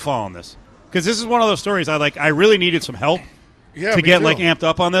where do you fall on this? Because this is one of those stories I really needed some help to get, like, amped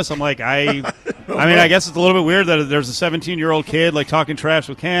up on this. I'm like, I mean, I guess it's a little bit weird that there's a 17-year-old kid, like, talking trash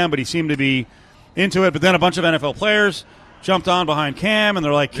with Cam, but he seemed to be into it. But then a bunch of NFL players jumped on behind Cam, and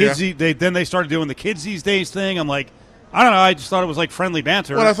they're like, kids. Yeah. Then they started doing the kids these days thing. I'm like, I don't know. I just thought it was like friendly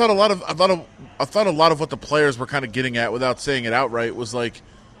banter. Well, I thought a lot of what the players were kind of getting at, without saying it outright, was like,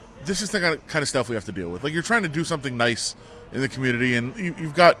 this is the kind of stuff we have to deal with. Like, you're trying to do something nice in the community, and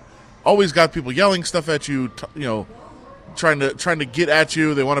you've always got people yelling stuff at you, you know, trying to get at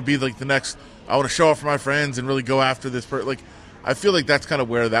you. They want to be like the next. I want to show off for my friends and really go after this person. Like, I feel like that's kind of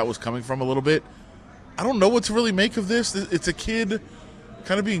where that was coming from a little bit. I don't know what to really make of this. It's a kid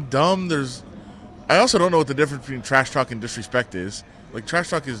kind of being dumb. I also don't know what the difference between trash talk and disrespect is. Like, trash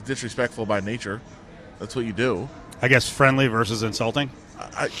talk is disrespectful by nature. That's what you do. I guess friendly versus insulting?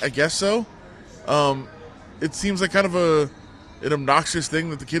 I guess so. It seems like kind of an obnoxious thing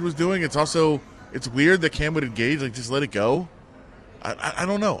that the kid was doing. It's weird that Cam would engage, like, just let it go. I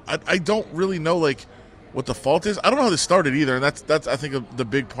don't know. I don't really know, like, what the fault is. I don't know how this started either, and that's I think the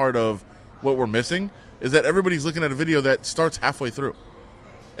big part of what we're missing is that everybody's looking at a video that starts halfway through.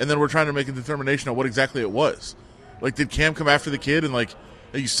 And then we're trying to make a determination on what exactly it was. Like, did Cam come after the kid and, like,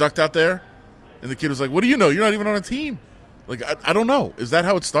 hey, you sucked out there? And the kid was like, what do you know? You're not even on a team. Like, I don't know. Is that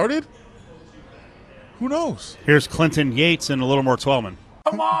how it started? Who knows? Here's Clinton Yates and a little more Twellman.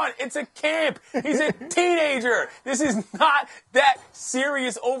 Come on, it's a camp. He's a teenager. This is not that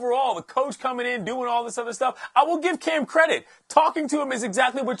serious overall. The coach coming in, doing all this other stuff. I will give Cam credit. Talking to him is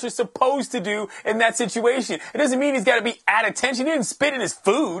exactly what you're supposed to do in that situation. It doesn't mean he's got to be at attention. He didn't spit in his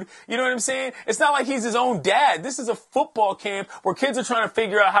food. You know what I'm saying? It's not like he's his own dad. This is a football camp where kids are trying to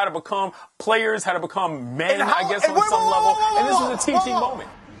figure out how to become players, how to become men, I guess, on some level. And this is a teaching moment.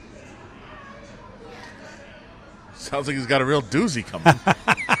 Sounds like he's got a real doozy coming.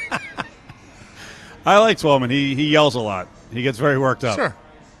 I like Twellman. He yells a lot. He gets very worked up. Sure.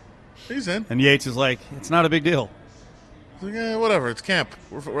 He's in. And Yates is like, it's not a big deal. Like, whatever. It's camp.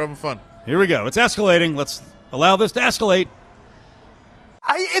 We're having fun. Here we go. It's escalating. Let's allow this to escalate.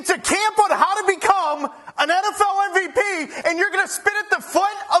 It's a camp on how to become an NFL MVP, and you're going to spit at the foot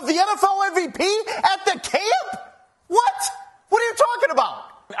of the NFL MVP at the camp? What? What are you talking about?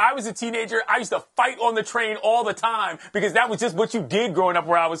 I was a teenager. I used to fight on the train all the time because that was just what you did growing up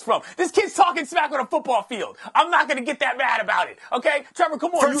where I was from. This kid's talking smack on a football field. I'm not going to get that mad about it. Okay? Trevor,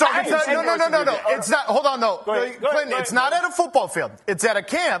 come on. No. It's not. Hold on, no. Clinton, it's not at a football field. It's at a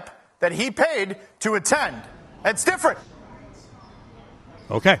camp that he paid to attend. That's different.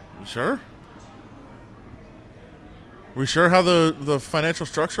 Okay. You sure? We sure how the financial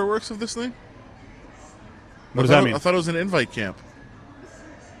structure works of this thing? What does that mean? I thought it was an invite camp.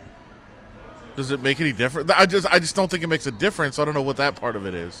 Does it make any difference? I just don't think it makes a difference. I don't know what that part of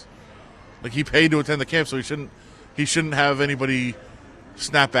it is. Like, he paid to attend the camp, so he shouldn't have anybody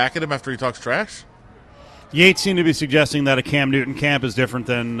snap back at him after he talks trash. Yates seemed to be suggesting that a Cam Newton camp is different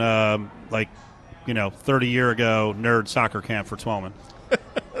than 30-year ago nerd soccer camp for Twellman.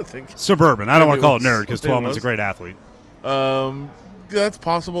 I think suburban. I don't want to call it nerd because Twellman's a great athlete. Yeah, that's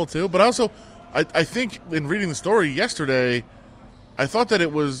possible too. But also, I think in reading the story yesterday, I thought that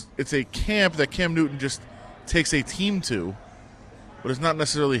it's a camp that Cam Newton just takes a team to, but it's not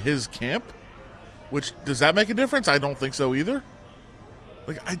necessarily his camp. Which, does that make a difference? I don't think so either.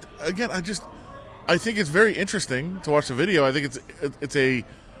 Like, I think it's very interesting to watch the video. I think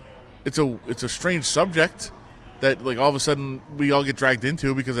it's a strange subject that, like, all of a sudden we all get dragged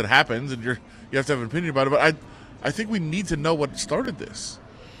into because it happens, and you have to have an opinion about it. But I think we need to know what started this.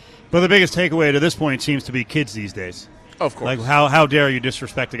 But the biggest takeaway to this point seems to be kids these days. Of course. Like, how dare you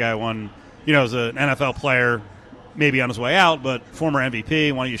disrespect a guy who won, as an NFL player, maybe on his way out, but former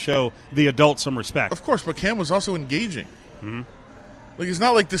MVP. Why don't you show the adults some respect? Of course, but Cam was also engaging. Mm-hmm. Like, it's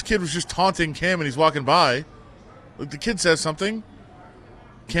not like this kid was just taunting Cam and he's walking by. Like, the kid says something,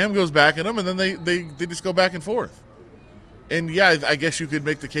 Cam goes back at him, and then they just go back and forth. And, yeah, I guess you could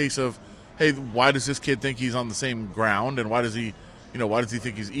make the case of, hey, why does this kid think he's on the same ground, and why does he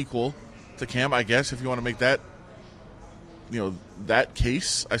think he's equal to Cam, I guess, if you want to make that, that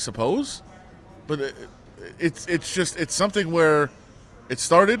case, I suppose. But it's something where it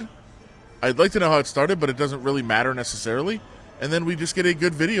started. I'd like to know how it started, but it doesn't really matter necessarily. And then we just get a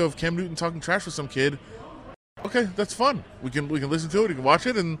good video of Cam Newton talking trash with some kid. Okay, that's fun. We can listen to it, we can watch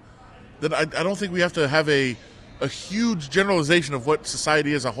it, and then I don't think we have to have a huge generalization of what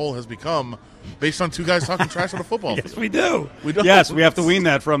society as a whole has become based on two guys talking trash on a football field. Yes, we do. We do. Yes, we have to wean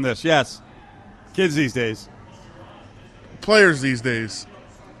that from this. Yes. Kids these days. Players these days.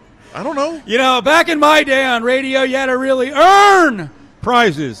 I don't know. Back in my day on radio, you had to really earn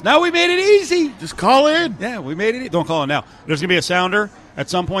prizes. Now we made it easy. Just call in. Yeah, we made it. Don't call in now. There's going to be a sounder at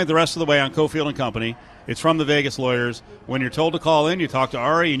some point the rest of the way on Cofield and Company. It's from the Vegas Lawyers. When you're told to call in, you talk to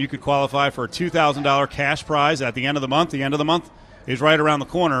Ari, and you could qualify for a $2,000 cash prize at the end of the month. The end of the month is right around the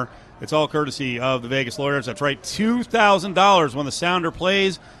corner. It's all courtesy of the Vegas Lawyers. That's right, $2,000 when the sounder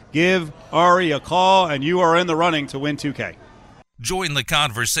plays. Give Ari a call, and you are in the running to win $2K. Join the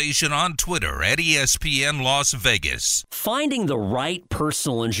conversation on Twitter at ESPN Las Vegas. Finding the right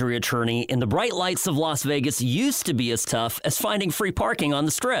personal injury attorney in the bright lights of Las Vegas used to be as tough as finding free parking on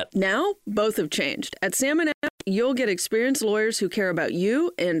the Strip. Now, both have changed. At Sam & Ash, you'll get experienced lawyers who care about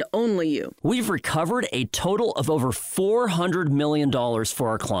you and only you. We've recovered a total of over $400 million for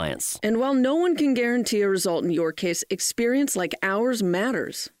our clients. And while no one can guarantee a result in your case, experience like ours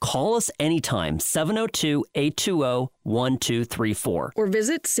matters. Call us anytime, 702-820-1234. Or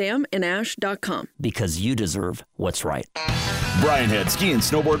visit samandash.com. Because you deserve what's right. Brian Head Ski and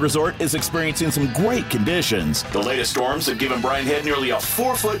Snowboard Resort is experiencing some great conditions. The latest storms have given Brian Head nearly a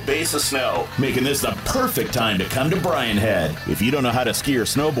 4-foot base of snow, making this the perfect time to come to Brian Head. If you don't know how to ski or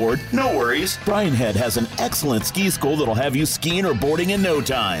snowboard, no worries. Brian Head has an excellent ski school that'll have you skiing or boarding in no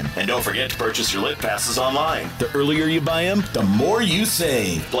time. And don't forget to purchase your lift passes online. The earlier you buy them, the more you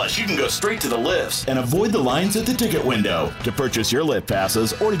save. Plus, you can go straight to the lifts and avoid the lines at the ticket window. To purchase your lift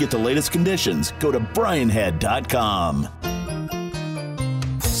passes or to get the latest conditions, go to brianhead.com.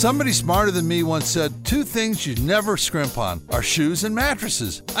 Somebody smarter than me once said, 2 things you never scrimp on are shoes and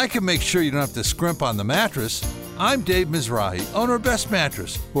mattresses. I can make sure you don't have to scrimp on the mattress. I'm Dave Mizrahi, owner of Best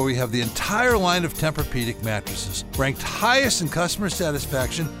Mattress, where we have the entire line of Tempur-Pedic mattresses, ranked highest in customer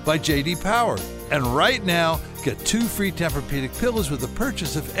satisfaction by J.D. Power. And right now, get 2 free Tempur-Pedic pillows with the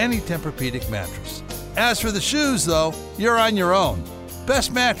purchase of any Tempur-Pedic mattress. As for the shoes, though, you're on your own.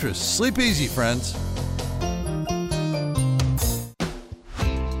 Best Mattress. Sleep easy, friends.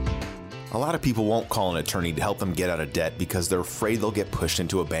 A lot of people won't call an attorney to help them get out of debt because they're afraid they'll get pushed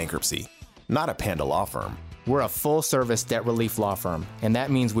into a bankruptcy. Not a Panda Law Firm. We're a full-service debt relief law firm, and that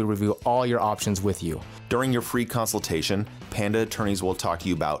means we review all your options with you. During your free consultation, Panda attorneys will talk to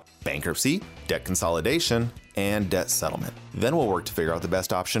you about bankruptcy, debt consolidation, and debt settlement. Then we'll work to figure out the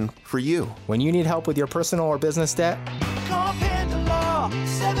best option for you. When you need help with your personal or business debt, call Panda Law,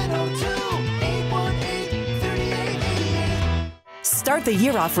 702-818-3888. Start the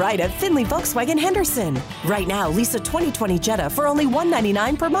year off right at Findlay Volkswagen Henderson. Right now, lease a 2020 Jetta for only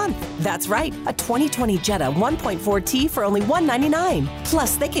 $199 per month. That's right, a 2020 Jetta 1.4T for only $199.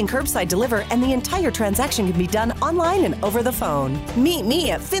 Plus, they can curbside deliver, and the entire transaction can be done online and over the phone. Meet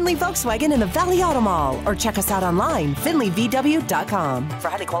me at Findlay Volkswagen in the Valley Auto Mall, or check us out online, FindlayVW.com. For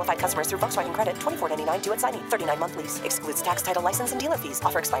highly qualified customers through Volkswagen Credit, $24.99 due at signing, 39-month lease. Excludes tax, title, license, and dealer fees.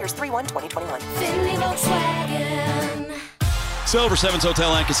 Offer expires 3/1/2021. Findlay Volkswagen. Silver Sevens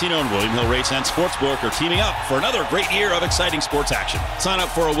Hotel and Casino and William Hill Race and Sportsbook are teaming up for another great year of exciting sports action. Sign up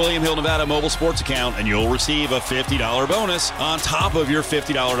for a William Hill, Nevada mobile sports account and you'll receive a $50 bonus on top of your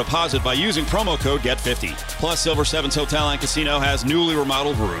 $50 deposit by using promo code GET50. Plus, Silver Sevens Hotel and Casino has newly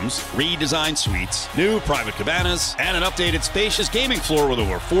remodeled rooms, redesigned suites, new private cabanas, and an updated spacious gaming floor with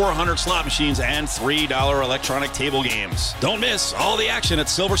over 400 slot machines and $3 electronic table games. Don't miss all the action at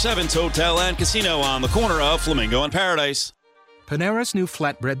Silver Sevens Hotel and Casino on the corner of Flamingo and Paradise. Panera's new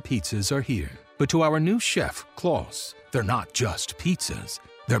flatbread pizzas are here. But to our new chef, Klaus, they're not just pizzas.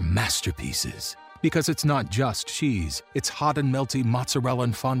 They're masterpieces. Because it's not just cheese. It's hot and melty mozzarella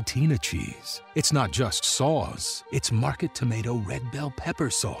and fontina cheese. It's not just sauce. It's market tomato red bell pepper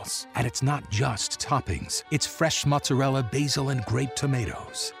sauce. And it's not just toppings. It's fresh mozzarella, basil, and grape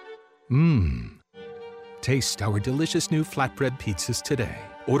tomatoes. Taste our delicious new flatbread pizzas today.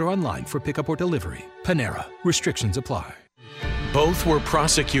 Order online for pickup or delivery. Panera. Restrictions apply. Both were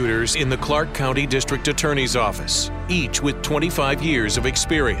prosecutors in the Clark County District Attorney's Office, each with 25 years of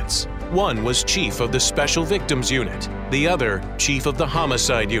experience. One was chief of the Special Victims Unit, the other chief of the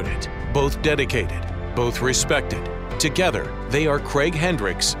Homicide Unit. Both dedicated, both respected. Together, they are Craig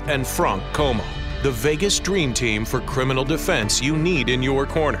Hendricks and Frank Como, the Vegas dream team for criminal defense you need in your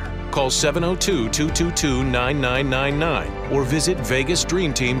corner. Call 702-222-9999 or visit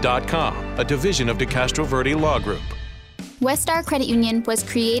vegasdreamteam.com, a division of DeCastro Verde Law Group. Westar Credit Union was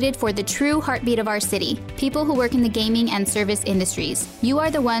created for the true heartbeat of our city, people who work in the gaming and service industries. You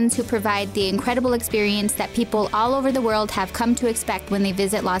are the ones who provide the incredible experience that people all over the world have come to expect when they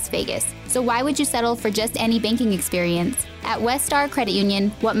visit Las Vegas. So why would you settle for just any banking experience? At Westar Credit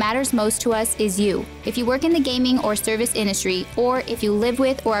Union, what matters most to us is you. If you work in the gaming or service industry, or if you live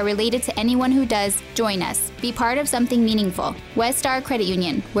with or are related to anyone who does, join us. Be part of something meaningful. Westar Credit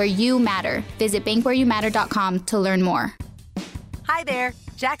Union, where you matter. Visit bankwhereyoumatter.com to learn more. Hi there,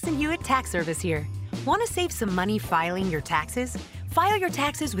 Jackson Hewitt Tax Service here. Want to save some money filing your taxes? File your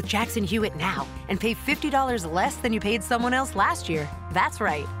taxes with Jackson Hewitt now and pay $50 less than you paid someone else last year. That's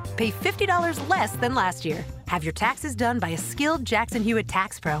right, pay $50 less than last year. Have your taxes done by a skilled Jackson Hewitt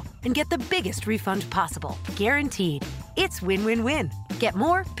tax pro and get the biggest refund possible, guaranteed. It's win-win-win. Get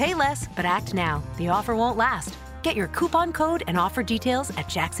more, pay less, but act now. The offer won't last. Get your coupon code and offer details at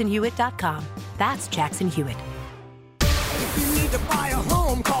jacksonhewitt.com. That's Jackson Hewitt. If you need to buy a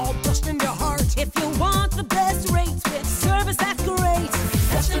home, call Dustin DeHart. If you want the best rates with service that's great,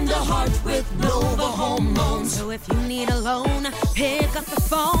 Dustin DeHart with Nova Home Loans. So if you need a loan, pick up the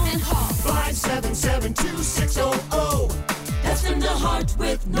phone and call 577-2600. Dustin DeHart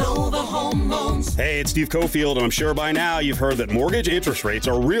with Nova Home Loans. Hey, it's Steve Cofield, and I'm sure by now you've heard that mortgage interest rates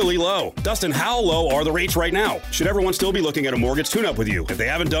are really low. Dustin, how low are the rates right now? Should everyone still be looking at a mortgage tune-up with you if they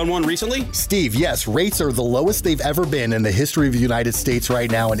haven't done one recently? Steve, yes, rates are the lowest they've ever been in the history of the United States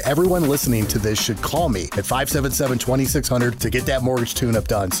right now, and everyone listening to this should call me at 577-2600 to get that mortgage tune-up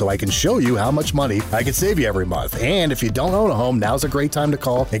done so I can show you how much money I can save you every month. And if you don't own a home, now's a great time to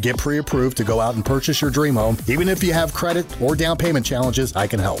call and get pre-approved to go out and purchase your dream home. Even if you have credit or down payment challenges, I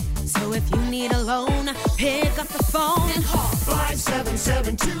can help. So if you need a loan, pick up the phone and call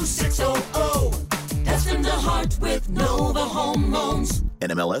 577-2600. Dustin DeHart with Nova Home Loans.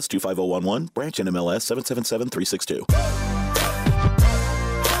 NMLS 250111, branch NMLS 777362.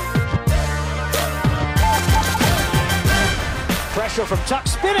 Pressure from Tuck,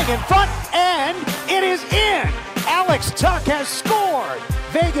 spinning in front, and it is in. Alex Tuck has scored.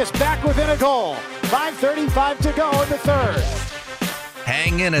 Vegas back within a goal. 5:35 to go in the third.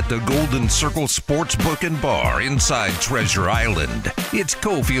 Hang in at the Golden Circle Sportsbook and Bar inside Treasure Island. It's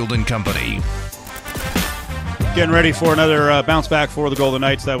Cofield and Company. Getting ready for another bounce back for the Golden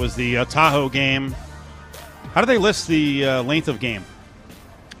Knights. That was the Tahoe game. How do they list the length of game?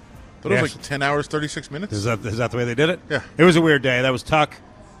 It was like 10 hours, 36 minutes. Is that the way they did it? Yeah. It was a weird day. That was Tuck,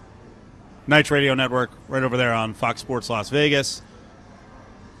 Knights Radio Network, right over there on Fox Sports Las Vegas.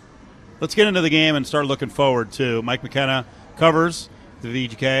 Let's get into the game and start looking forward to Mike McKenna covers the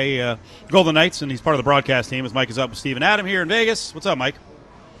VGK Golden Knights, and he's part of the broadcast team as Mike is up with Steve and Adam here in Vegas. What's up, Mike?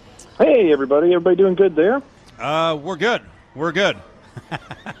 Hey, everybody. Everybody doing good there? We're good.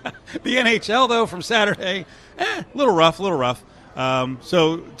 The NHL, though, from Saturday, a little rough.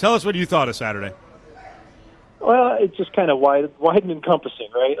 So tell us what you thought of Saturday. Well, it's just kind of wide and encompassing,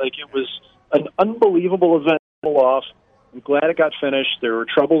 right? Like, it was an unbelievable event to pull off. I'm glad it got finished. There were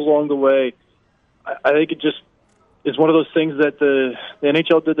troubles along the way. I think it just is one of those things that the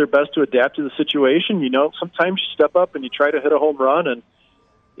NHL did their best to adapt to the situation. You know, sometimes you step up and you try to hit a home run, and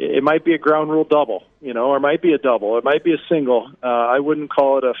it might be a ground rule double, you know, or it might be a double, it might be a single. I wouldn't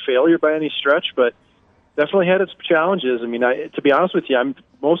call it a failure by any stretch, but definitely had its challenges. I mean, to be honest with you, I'm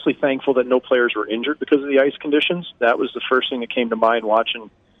mostly thankful that no players were injured because of the ice conditions. That was the first thing that came to mind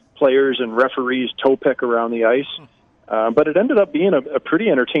watching players and referees toe pick around the ice. But it ended up being a pretty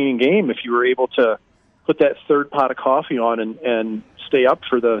entertaining game if you were able to put that third pot of coffee on and stay up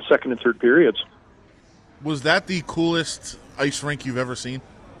for the second and third periods. Was that the coolest ice rink you've ever seen?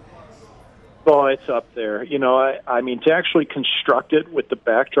 Oh, it's up there. You know, I mean, to actually construct it with the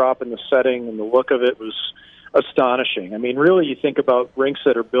backdrop and the setting and the look of it was astonishing. I mean, really, you think about rinks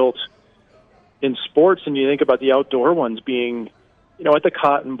that are built in sports, and you think about the outdoor ones being, you know, at the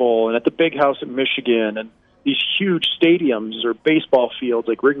Cotton Bowl and at the Big House at Michigan, and these huge stadiums or baseball fields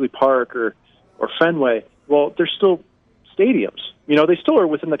like Wrigley Park or Fenway. Well, they're still stadiums. You know, they still are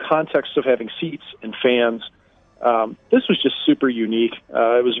within the context of having seats and fans. This was just super unique.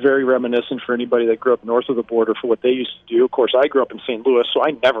 It was very reminiscent for anybody that grew up north of the border for what they used to do. Of course, I grew up in St. Louis, so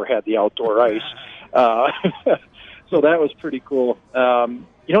I never had the outdoor ice. So that was pretty cool.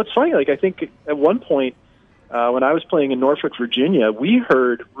 You know, it's funny. Like, I think at one point when I was playing in Norfolk, Virginia, we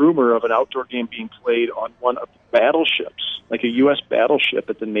heard rumor of an outdoor game being played on one of the battleships, like a U.S. battleship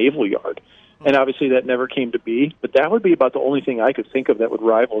at the Naval Yard. And obviously that never came to be. But that would be about the only thing I could think of that would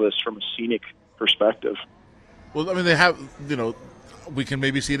rival this from a scenic perspective. Well, I mean, they have, you know, we can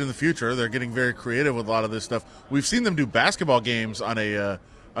maybe see it in the future. They're getting very creative with a lot of this stuff. We've seen them do basketball games on an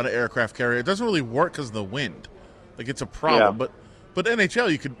aircraft carrier. It doesn't really work because of the wind. Like, it's a problem. Yeah. But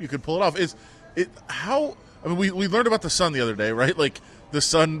NHL, you could pull it off. Is it how? I mean, we learned about the sun the other day, right? Like, the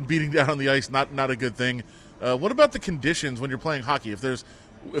sun beating down on the ice, not a good thing. What about the conditions when you're playing hockey? If there's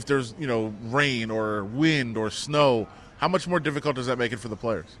you know, rain or wind or snow, how much more difficult does that make it for the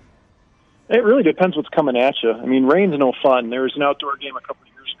players? It really depends what's coming at you. I mean, rain's no fun. There was an outdoor game a couple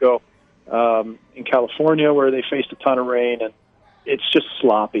of years ago in California where they faced a ton of rain, and it's just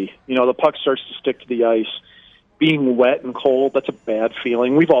sloppy. You know, the puck starts to stick to the ice. Being wet and cold, that's a bad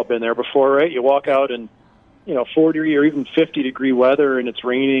feeling. We've all been there before, right? You walk out in, you know, 40 or even 50-degree weather, and it's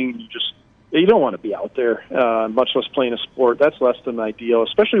raining. You don't want to be out there, much less playing a sport. That's less than ideal,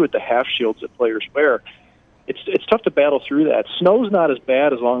 especially with the half shields that players wear. It's tough to battle through that. Snow's not as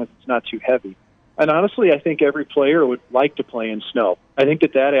bad as long as it's not too heavy. And honestly, I think every player would like to play in snow. I think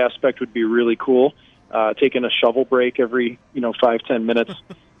that aspect would be really cool. Taking a shovel break every, 5-10 minutes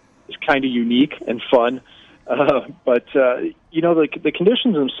is kind of unique and fun. But the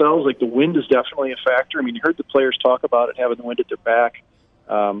conditions themselves, like the wind is definitely a factor. I mean, you heard the players talk about it, having the wind at their back,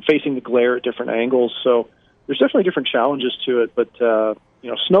 facing the glare at different angles. So there's definitely different challenges to it. But,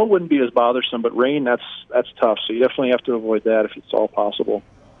 snow wouldn't be as bothersome, but rain, that's tough. So you definitely have to avoid that if it's all possible.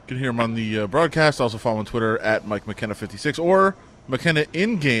 You can hear him on the broadcast. Also follow on Twitter at Mike McKenna56 or McKenna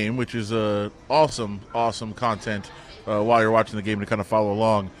in game, which is awesome content while you're watching the game to kind of follow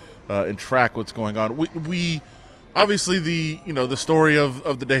along and track what's going on. We obviously the story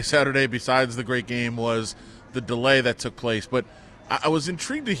of the day Saturday, besides the great game, was the delay that took place. But I was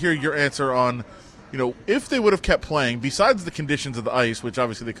intrigued to hear your answer on, if they would have kept playing, besides the conditions of the ice, which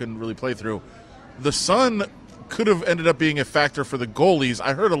obviously they couldn't really play through, the sun could have ended up being a factor for the goalies.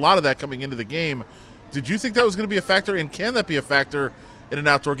 I heard a lot of that coming into the game. Did you think that was going to be a factor, and can that be a factor in an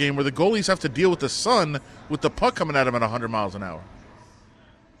outdoor game where the goalies have to deal with the sun with the puck coming at them at 100 miles an hour?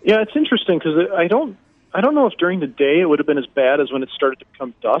 Yeah, it's interesting because I don't know if during the day it would have been as bad as when it started to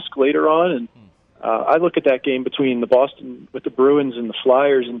become dusk later on. And I look at that game between the Boston with the Bruins and the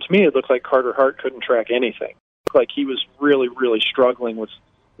Flyers, and to me it looked like Carter Hart couldn't track anything. It looked like he was really, really struggling with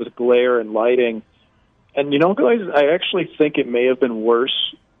glare and lighting. And, guys, I actually think it may have been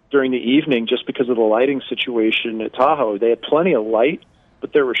worse during the evening just because of the lighting situation at Tahoe. They had plenty of light,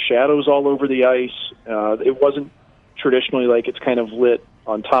 but there were shadows all over the ice. It wasn't traditionally like it's kind of lit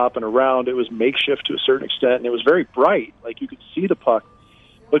on top and around. It was makeshift to a certain extent, and it was very bright. Like, you could see the puck.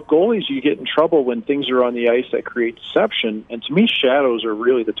 But goalies, you get in trouble when things are on the ice that create deception, and to me, shadows are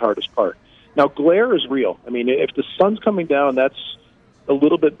really the hardest part. Now, glare is real. I mean, if the sun's coming down, that's a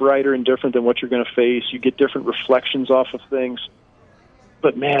little bit brighter and different than what you're going to face. You get different reflections off of things.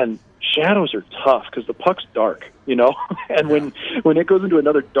 But, man, shadows are tough because the puck's dark, and when it goes into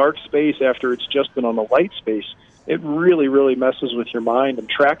another dark space after it's just been on the light space, it really, really messes with your mind, and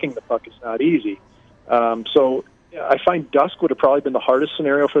tracking the puck is not easy. So I find dusk would have probably been the hardest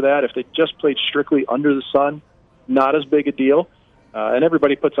scenario for that. If they just played strictly under the sun, not as big a deal. And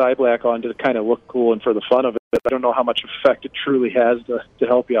everybody puts eye black on to kind of look cool and for the fun of it. I don't know how much effect it truly has to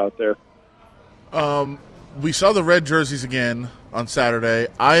help you out there. We saw the red jerseys again on Saturday.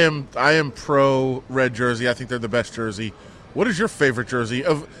 I am pro red jersey. I think they're the best jersey. What is your favorite jersey?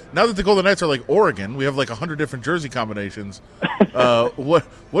 Now that the Golden Knights are like Oregon, we have like 100 different jersey combinations.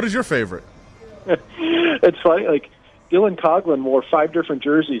 What is your favorite? It's funny, like Dylan Coghlan wore 5 different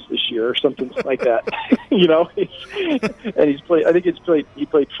jerseys this year or something like that. You know, and he's played. I think he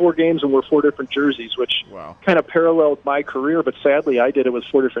played 4 games and wore 4 different jerseys, which kind of paralleled my career. But sadly, I did it with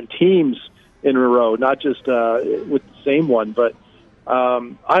 4 different teams in a row, not just with the same one. But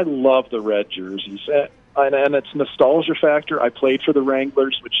I love the red jerseys, and it's nostalgia factor. I played for the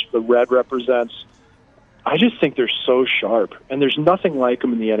Wranglers, which the red represents. I just think they're so sharp, and there's nothing like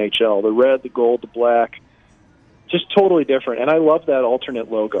them in the NHL. The red, the gold, the black, just totally different. And I love that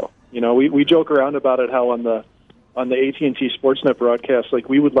alternate logo. You know, we joke around about it how on the AT&T Sportsnet broadcast, like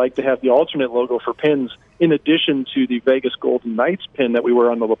we would like to have the alternate logo for pins in addition to the Vegas Golden Knights pin that we wear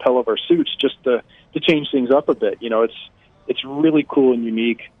on the lapel of our suits, just to change things up a bit. You know, it's really cool and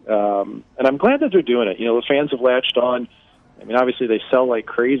unique, and I'm glad that they're doing it. You know, the fans have latched on. I mean, obviously they sell like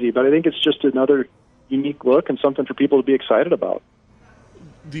crazy, but I think it's just another unique look and something for people to be excited about.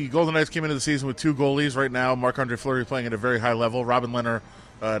 The Golden Knights came into the season with 2 goalies right now. Marc-Andre Fleury playing at a very high level. Robin Lehner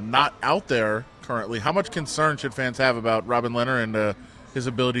not out there currently. How much concern should fans have about Robin Lehner and his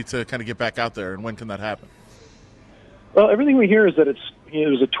ability to kind of get back out there, and when can that happen? Well, everything we hear is that it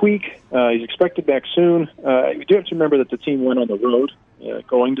was a tweak. He's expected back soon. You do have to remember that the team went on the road,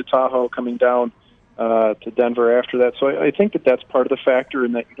 going to Tahoe, coming down to Denver after that. So I think that that's part of the factor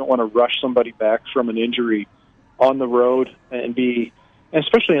in that you don't want to rush somebody back from an injury on the road and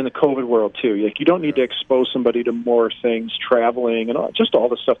especially in the COVID world too. Like you don't need to expose somebody to more things, traveling and just all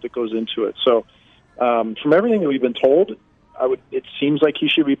the stuff that goes into it. So from everything that we've been told, it seems like he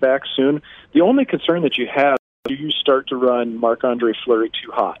should be back soon. The only concern that you have, do you start to run Marc-Andre Fleury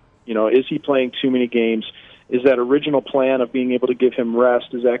too hot? You know, is he playing too many games? Is that original plan of being able to give him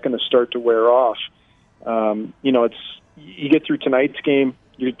rest, is that going to start to wear off? You know, you get through tonight's game,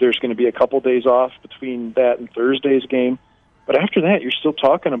 there's going to be a couple days off between that and Thursday's game. But after that, you're still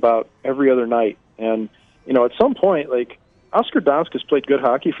talking about every other night. And, you know, at some point, like, Oscar Dansk has played good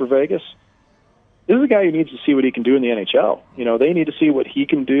hockey for Vegas. This is a guy who needs to see what he can do in the NHL. You know, they need to see what he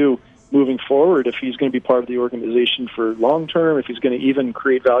can do moving forward if he's going to be part of the organization for long term, if he's going to even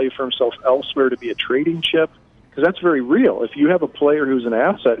create value for himself elsewhere to be a trading chip, because that's very real. If you have a player who's an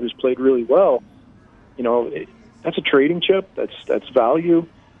asset who's played really well, you know, that's a trading chip, that's value.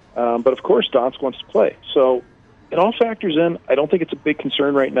 But, of course, Dansk wants to play. So it all factors in. I don't think it's a big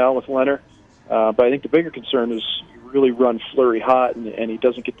concern right now with Lehner, but I think the bigger concern is you really run Fleury hot and he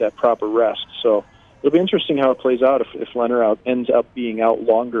doesn't get that proper rest. So it'll be interesting how it plays out if Lehner ends up being out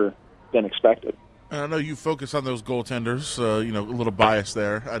longer than expected. I know you focus on those goaltenders, you know, a little bias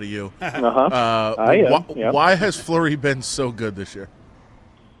there out of you. Why has Fleury been so good this year?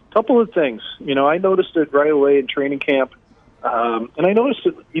 Couple of things. You know, I noticed it right away in training camp, and I noticed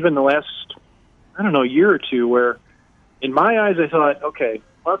it even the last, year or two, where in my eyes I thought, okay,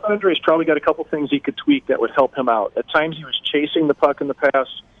 Marc-Andre's probably got a couple things he could tweak that would help him out. At times he was chasing the puck in the pass,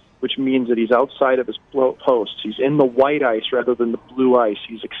 which means that he's outside of his posts. He's in the white ice rather than the blue ice.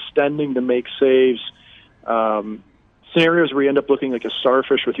 He's extending to make saves. Scenarios where you end up looking like a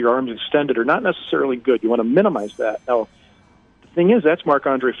starfish with your arms extended are not necessarily good. You want to minimize that. Now, the thing is, that's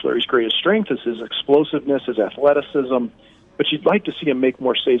Marc-Andre Fleury's greatest strength, is his explosiveness, his athleticism, but you'd like to see him make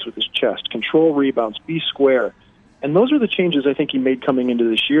more saves with his chest, control rebounds, be square. And those are the changes I think he made coming into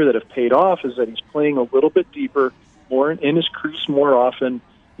this year that have paid off, is that he's playing a little bit deeper, more in his crease more often.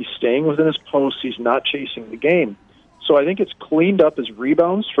 He's staying within his posts. He's not chasing the game. So I think it's cleaned up his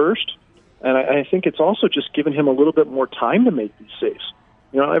rebounds first, and I think it's also just given him a little bit more time to make these saves.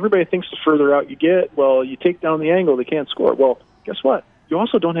 You know, everybody thinks the further out you get, well, you take down the angle, they can't score. Well, guess what? You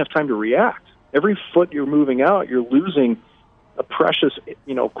also don't have time to react. Every foot you're moving out, you're losing a precious,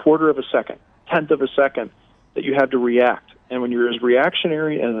 quarter of a second, tenth of a second that you have to react. And when you're as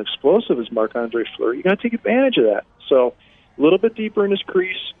reactionary and explosive as Marc-Andre Fleury, you got to take advantage of that. So a little bit deeper in his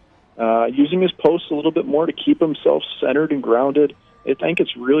crease, using his posts a little bit more to keep himself centered and grounded. I think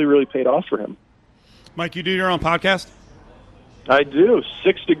it's really, really paid off for him. Mike, you do your own podcast? I do.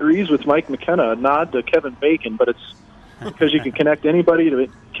 6 Degrees with Mike McKenna, a nod to Kevin Bacon, but it's because you can connect me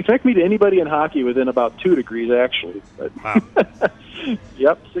to anybody in hockey within about 2 degrees, actually. But wow.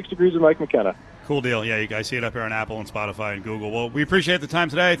 Yep, 6 Degrees with Mike McKenna. Cool deal. Yeah, you guys see it up here on Apple and Spotify and Google. Well, we appreciate the time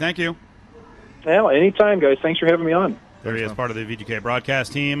today. Thank you. Yeah, anytime, guys. Thanks for having me on. There he is, part of the VGK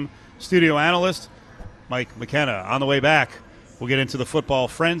broadcast team. Studio analyst Mike McKenna. On the way back, we'll get into the football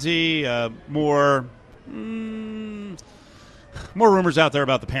frenzy. More rumors out there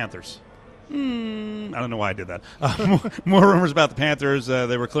about the Panthers. I don't know why I did that. More rumors about the Panthers.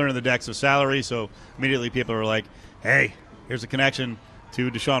 They were clearing the decks of salary, so immediately people are like, hey, here's a connection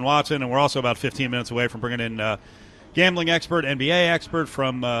to Deshaun Watson. And we're also about 15 minutes away from bringing in gambling expert, NBA expert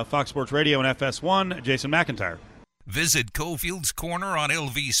from Fox Sports Radio and FS1, Jason McIntyre. Visit Cofield's Corner on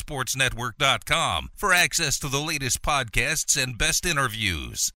LVSportsNetwork.com for access to the latest podcasts and best interviews.